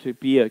Spirit. We are to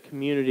be a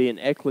community, an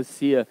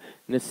ecclesia,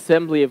 an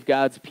assembly of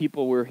God's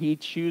people where he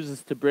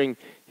chooses to bring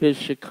his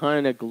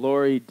Shekinah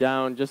glory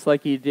down, just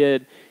like he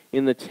did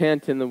in the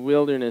tent in the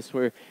wilderness,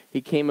 where he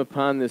came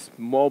upon this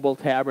mobile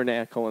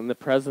tabernacle and the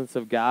presence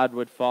of God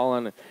would fall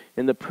on it.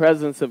 And the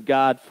presence of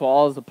God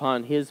falls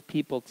upon his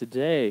people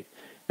today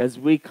as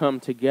we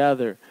come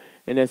together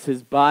and as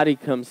his body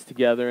comes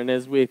together and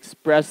as we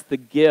express the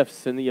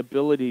gifts and the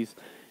abilities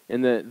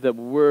and the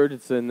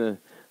words and the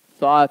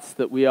thoughts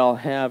that we all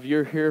have.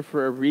 You're here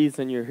for a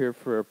reason. You're here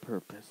for a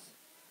purpose.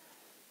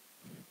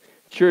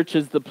 Church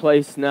is the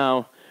place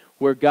now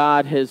where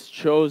God has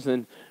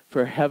chosen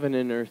for heaven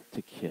and earth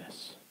to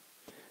kiss.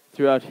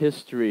 Throughout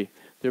history,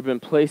 there have been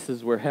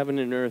places where heaven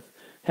and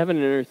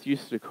earth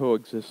used to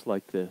coexist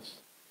like this.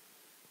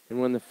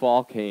 And when the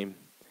fall came,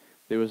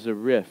 there was a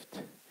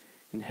rift,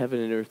 and heaven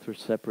and earth were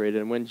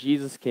separated. And when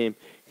Jesus came,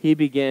 he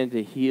began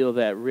to heal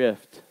that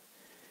rift.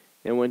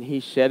 And when he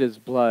shed his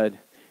blood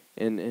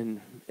and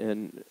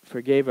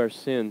forgave our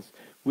sins,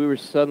 we were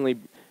suddenly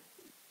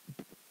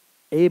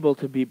able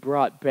to be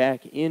brought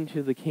back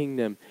into the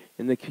kingdom.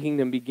 And the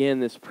kingdom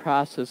began this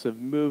process of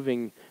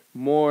moving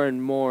more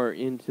and more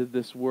into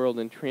this world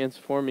and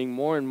transforming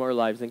more and more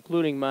lives,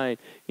 including mine,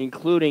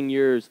 including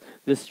yours.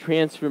 This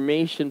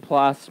transformation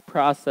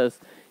process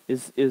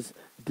is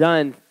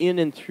done in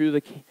and through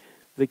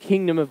the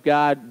kingdom of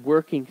God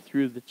working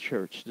through the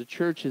church. The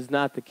church is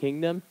not the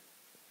kingdom.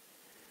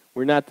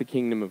 We're not the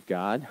kingdom of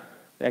God.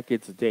 That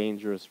gets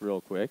dangerous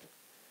real quick.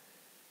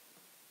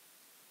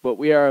 But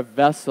we are a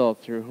vessel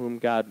through whom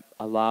God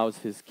allows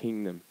his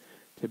kingdom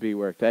to be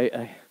worked.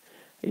 I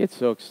get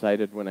so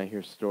excited when I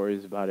hear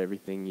stories about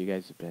everything you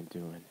guys have been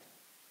doing.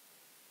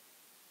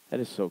 That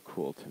is so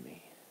cool to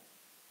me.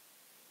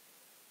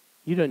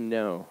 You don't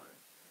know.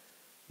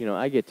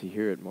 I get to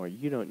hear it more.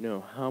 You don't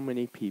know how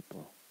many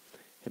people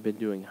have been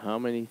doing how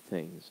many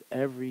things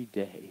every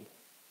day.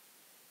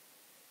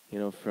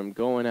 From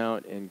going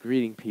out and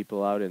greeting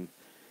people out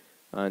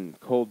on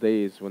cold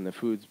days when the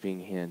food's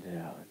being handed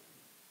out.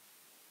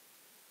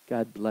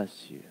 God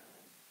bless you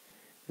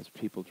as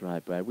people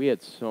drive by. We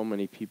had so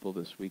many people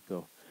this week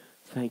go,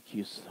 thank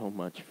you so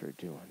much for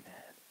doing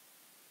that.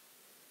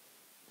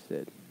 I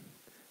said,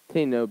 it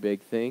ain't no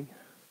big thing.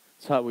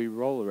 It's how we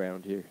roll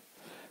around here.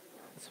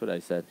 That's what I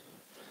said.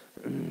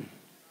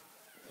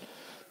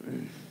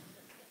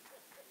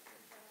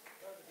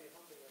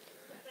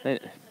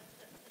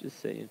 Just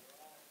saying.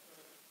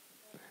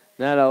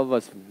 Not all of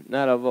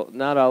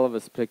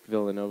us picked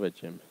Villanova,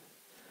 Jim.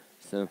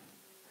 So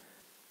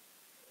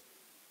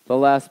the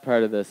last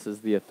part of this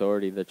is the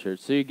authority of the church.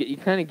 So you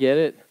kind of get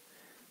it.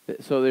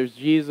 So there's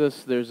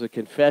Jesus, there's a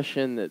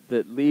confession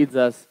that leads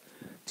us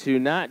to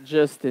not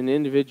just an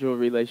individual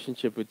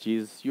relationship with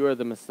Jesus. You are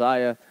the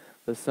Messiah,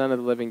 the Son of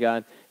the living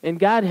God. And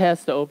God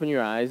has to open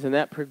your eyes, and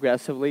that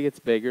progressively gets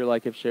bigger,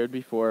 like I've shared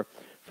before.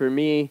 For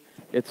me,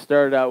 it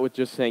started out with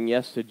just saying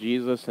yes to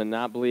Jesus and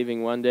not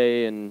believing one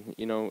day and,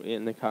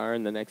 in the car,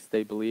 and the next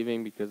day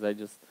believing because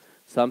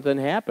something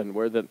happened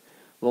where the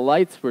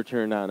lights were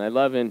turned on. I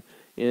love in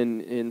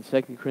 2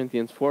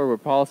 Corinthians 4 where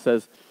Paul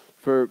says,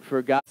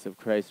 for God of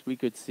Christ, we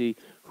could see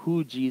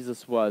who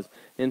Jesus was.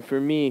 And for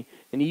me,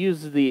 and he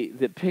uses the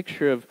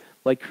picture of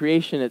like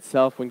creation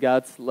itself when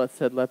God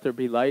said, let there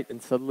be light,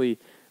 and suddenly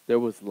there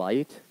was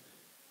light.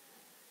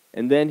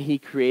 And then he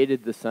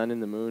created the sun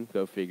and the moon.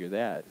 Go figure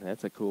that.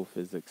 That's a cool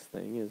physics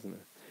thing, isn't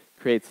it?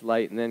 Creates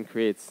light and then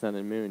creates sun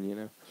and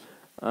moon,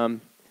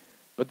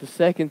 But the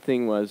second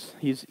thing was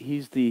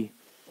he's the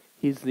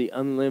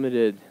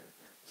unlimited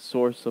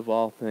source of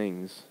all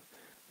things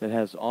that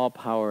has all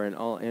power and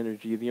all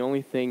energy. The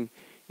only thing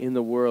in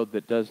the world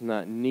that does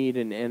not need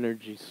an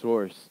energy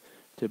source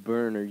to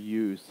burn or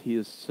use. He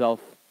is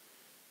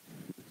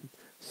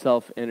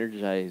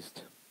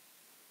self-energized.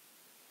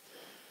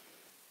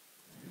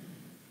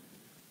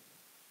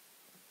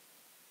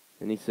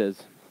 And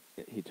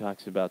he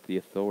talks about the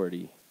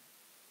authority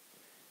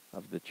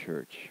of the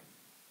church.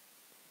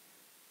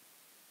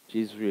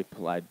 Jesus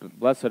replied,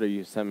 "Blessed are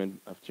you, Simon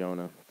of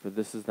Jonah, for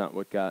this is not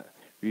what God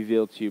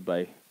revealed to you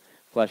by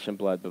flesh and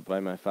blood, but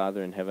by my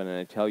Father in heaven. And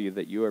I tell you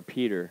that you are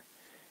Peter,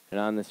 and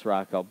on this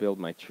rock I'll build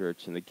my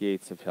church, and the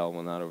gates of hell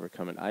will not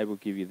overcome it. I will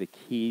give you the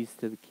keys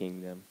to the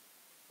kingdom.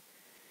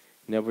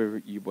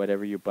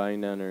 Whatever you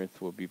bind on earth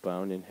will be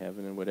bound in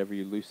heaven, and whatever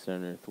you loose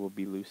on earth will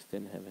be loosed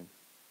in heaven."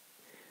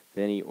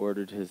 Then he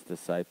ordered his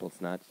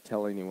disciples not to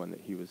tell anyone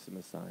that he was the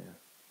Messiah.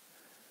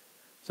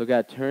 So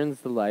God turns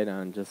the light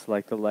on, just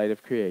like the light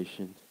of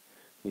creation.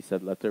 He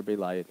said, let there be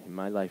light. In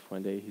my life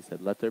one day, he said,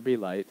 let there be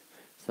light.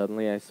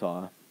 Suddenly I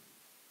saw,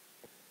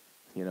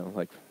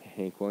 like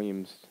Hank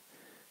Williams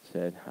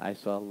said, I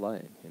saw the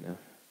light,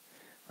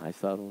 I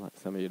saw the light.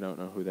 Some of you don't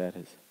know who that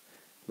is.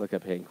 Look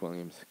up Hank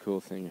Williams, cool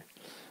singer.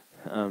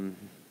 I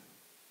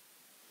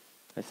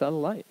saw the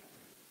light.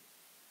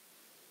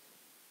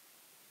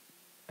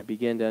 I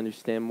began to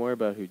understand more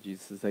about who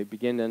Jesus is. I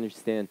began to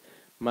understand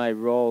my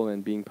role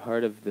in being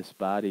part of this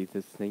body,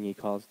 this thing he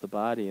calls the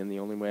body, and the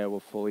only way I will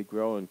fully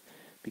grow and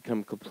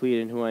become complete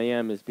in who I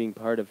am is being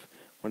part of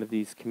one of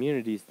these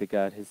communities that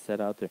God has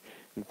set out there.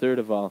 And third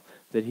of all,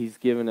 that he's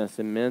given us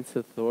immense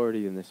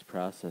authority in this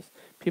process.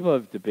 People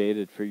have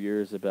debated for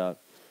years about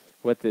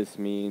what this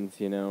means,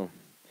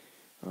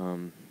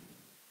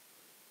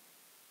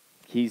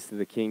 keys to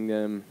the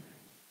kingdom.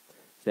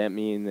 Does that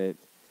mean that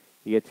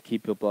you get to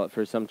keep people out?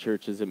 For some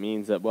churches, it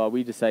means that,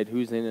 we decide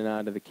who's in and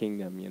out of the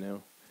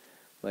kingdom,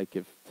 Like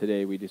if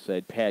today we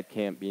decide Pat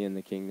can't be in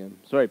the kingdom.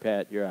 Sorry,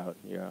 Pat, you're out,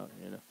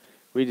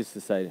 We just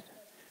decided.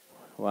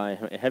 Why?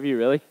 Have you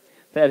really?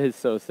 That is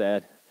so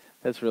sad.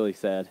 That's really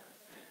sad.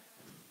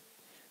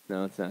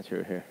 No, it's not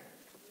true here.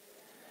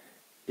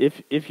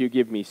 If you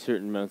give me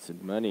certain amounts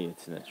of money,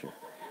 it's not true.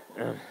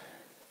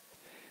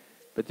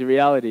 But the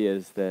reality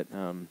is that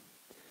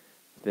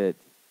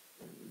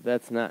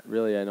that's not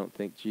really, I don't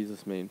think,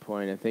 Jesus' main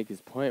point. I think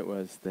his point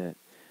was that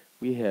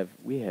we have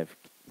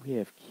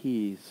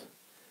keys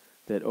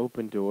that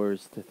open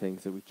doors to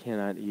things that we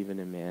cannot even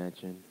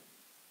imagine.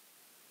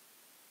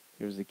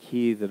 There was a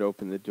key that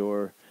opened the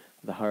door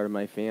of the heart of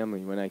my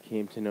family. When I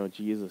came to know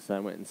Jesus, I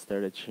went and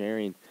started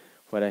sharing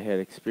what I had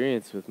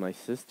experienced with my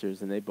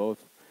sisters, and they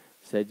both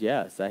said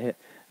yes.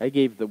 I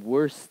gave the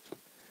worst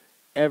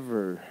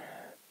ever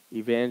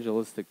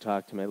evangelistic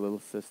talk to my little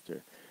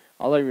sister.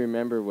 All I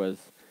remember was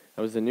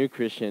I was a new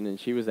Christian, and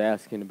she was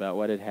asking about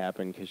what had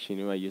happened because she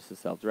knew I used to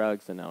sell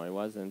drugs, and now I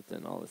wasn't,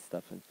 and all this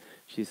stuff. And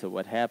she said,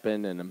 what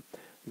happened? And I'm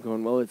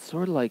going, well, it's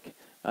sort of like,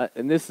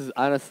 and this is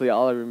honestly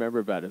all I remember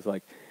about it, is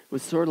like, it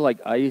was sort of like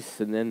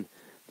ice, and then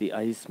the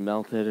ice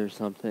melted or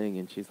something,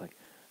 and she's like,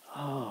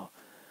 oh,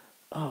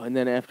 and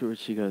then afterwards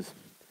she goes,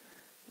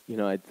 you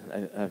know,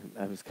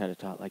 I was kind of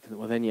taught, like,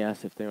 well, then you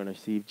asked if they want to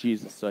receive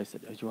Jesus. So I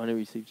said, oh, do you want to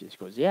receive Jesus? She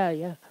goes,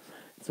 yeah.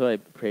 So I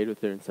prayed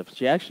with her and stuff.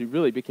 She actually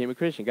really became a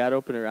Christian. God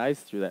opened her eyes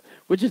through that,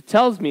 which just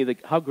tells me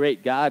how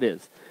great God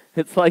is.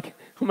 It's like,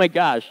 oh my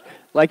gosh,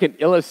 like an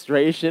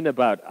illustration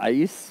about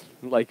ice.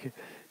 Like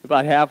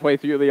about halfway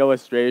through the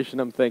illustration,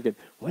 I'm thinking,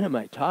 what am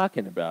I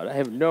talking about? I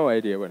have no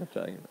idea what I'm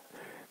talking about.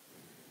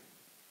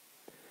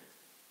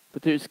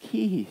 But there's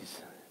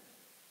keys.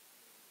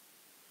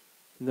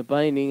 And the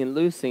binding and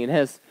loosing.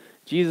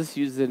 Jesus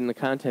uses it in the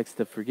context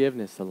of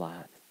forgiveness a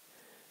lot.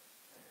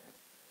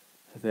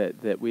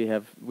 That we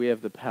have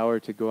the power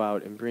to go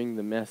out and bring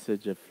the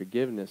message of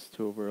forgiveness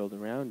to a world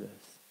around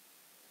us.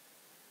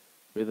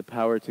 We have the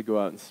power to go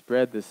out and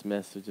spread this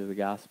message of the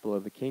gospel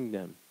of the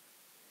kingdom.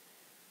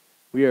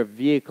 We are a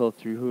vehicle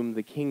through whom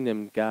the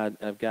kingdom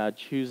of God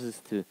chooses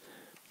to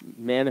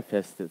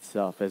manifest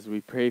itself as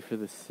we pray for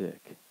the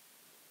sick,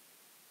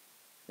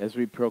 as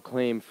we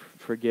proclaim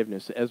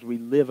forgiveness, as we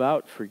live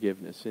out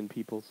forgiveness in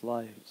people's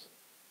lives.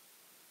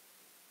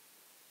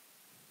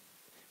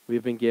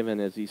 We've been given,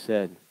 as he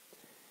said,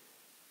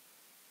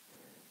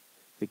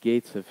 the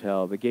gates of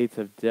hell, the gates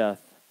of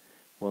death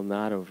will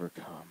not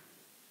overcome.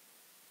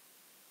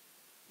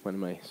 One of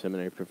my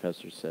seminary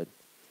professors said,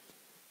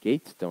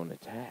 gates don't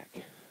attack.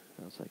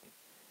 I was like,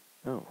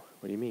 oh,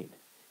 what do you mean?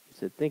 He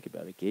said, think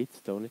about it, gates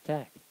don't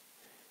attack.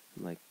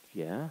 I'm like,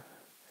 yeah?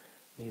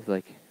 And he's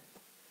like,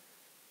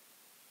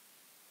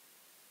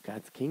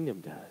 God's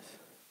kingdom does.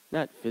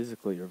 Not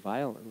physically or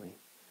violently,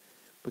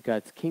 but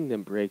God's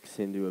kingdom breaks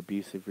into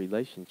abusive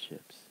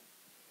relationships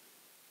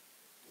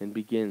and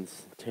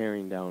begins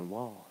tearing down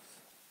walls.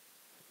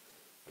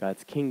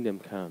 God's kingdom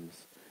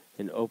comes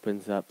and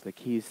opens up. The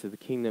keys to the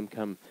kingdom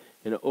come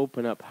and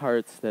open up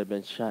hearts that have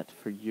been shut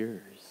for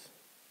years.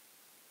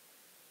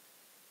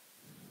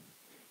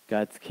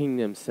 God's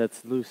kingdom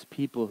sets loose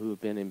people who have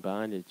been in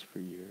bondage for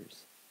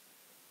years.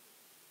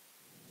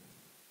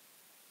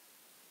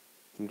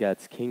 And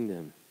God's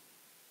kingdom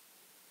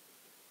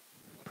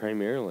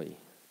primarily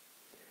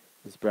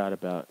is brought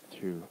about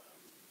through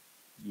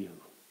you.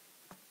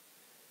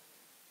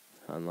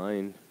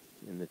 Online,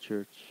 in the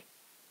church.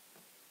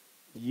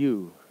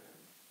 You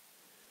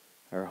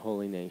are a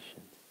holy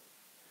nation,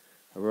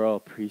 a royal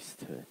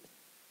priesthood,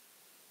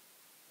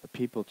 a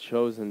people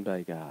chosen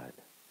by God.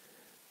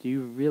 Do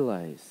you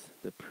realize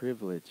the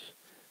privilege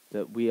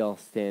that we all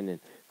stand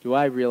in? Do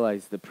I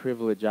realize the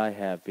privilege I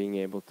have being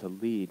able to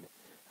lead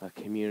a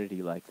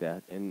community like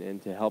that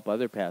and to help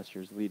other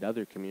pastors lead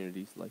other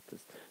communities like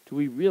this? Do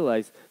we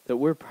realize that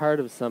we're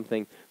part of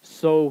something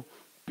so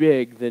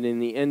big that in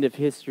the end of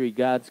history,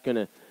 God's going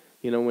to,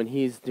 when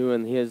he's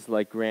doing his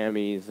like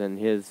Grammys and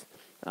his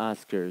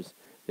Oscars,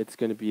 it's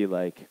going to be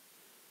like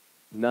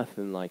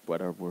nothing like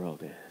what our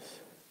world is.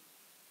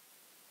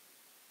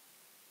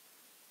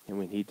 And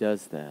when he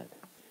does that,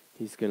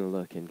 he's going to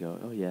look and go,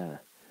 oh yeah,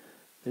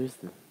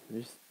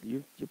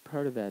 you're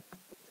part of that,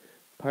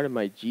 part of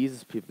my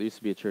Jesus people. There used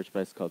to be a church,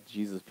 but it's called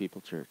Jesus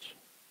People Church.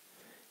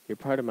 You're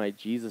part of my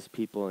Jesus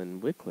people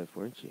in Wycliffe,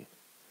 weren't you?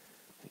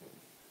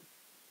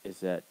 Is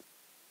that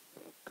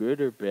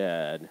good or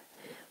bad?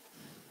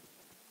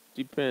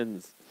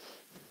 Depends.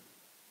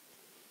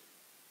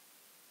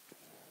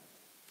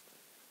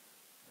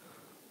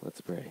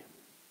 Let's pray.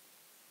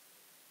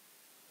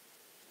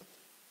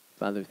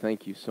 Father,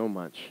 thank you so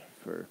much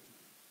for,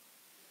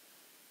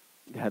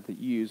 God, that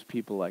you use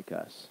people like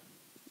us.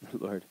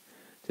 Lord,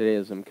 today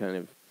as I'm kind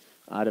of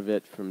out of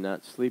it from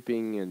not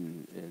sleeping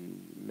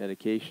and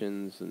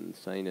medications and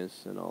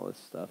sinus and all this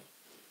stuff,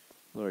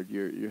 Lord,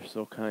 you're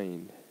so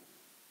kind.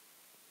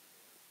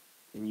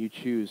 And you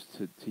choose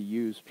to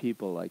use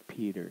people like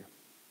Peter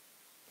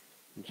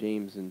and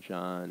James and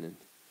John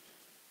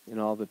and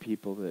all the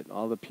people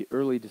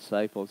early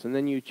disciples. And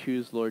then you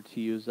choose, Lord,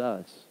 to use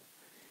us.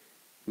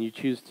 And you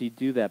choose to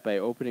do that by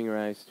opening our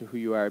eyes to who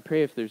you are. I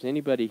pray if there's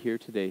anybody here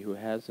today who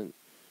hasn't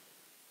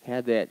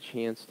had that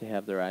chance to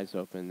have their eyes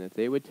open, that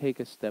they would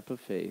take a step of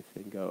faith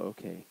and go,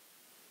 okay,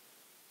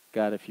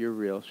 God, if you're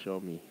real,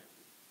 show me.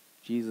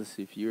 Jesus,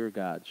 if you're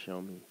God,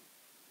 show me.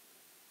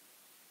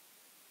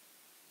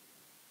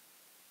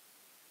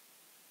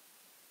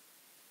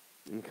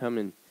 And come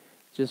and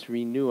just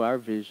renew our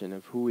vision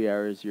of who we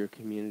are as your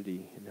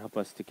community and help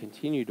us to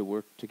continue to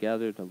work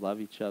together, to love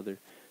each other,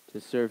 to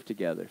serve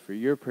together for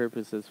your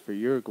purposes, for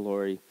your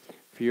glory,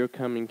 for your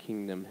coming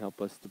kingdom.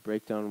 Help us to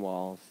break down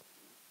walls,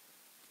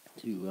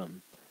 to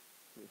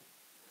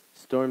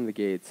storm the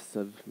gates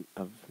of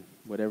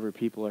whatever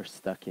people are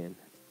stuck in,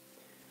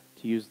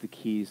 to use the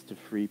keys to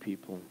free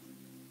people,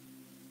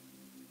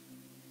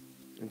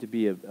 and to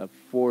be a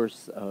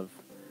force of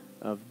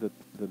of the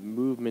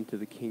movement of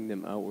the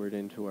kingdom outward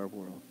into our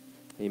world.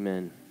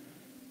 Amen.